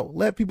channel.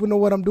 Let people know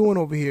what I'm doing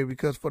over here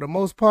because for the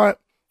most part,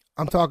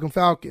 I'm talking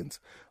Falcons.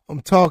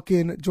 I'm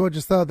talking Georgia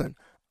Southern.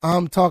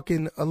 I'm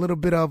talking a little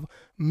bit of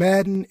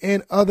Madden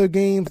and other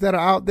games that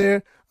are out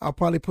there. I'll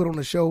probably put on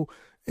the show.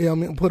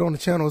 Put on the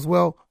channel as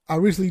well. I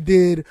recently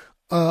did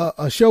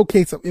a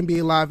showcase of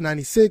NBA Live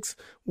 96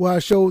 where I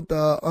showed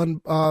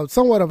the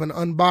somewhat of an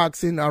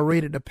unboxing. I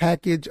rated the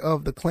package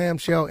of the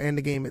clamshell and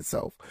the game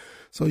itself.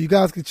 So you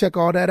guys can check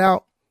all that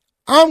out.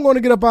 I'm going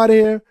to get up out of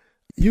here.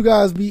 You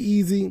guys be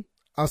easy.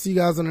 I'll see you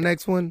guys on the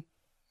next one.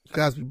 You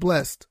guys be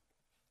blessed.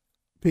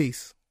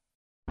 Peace.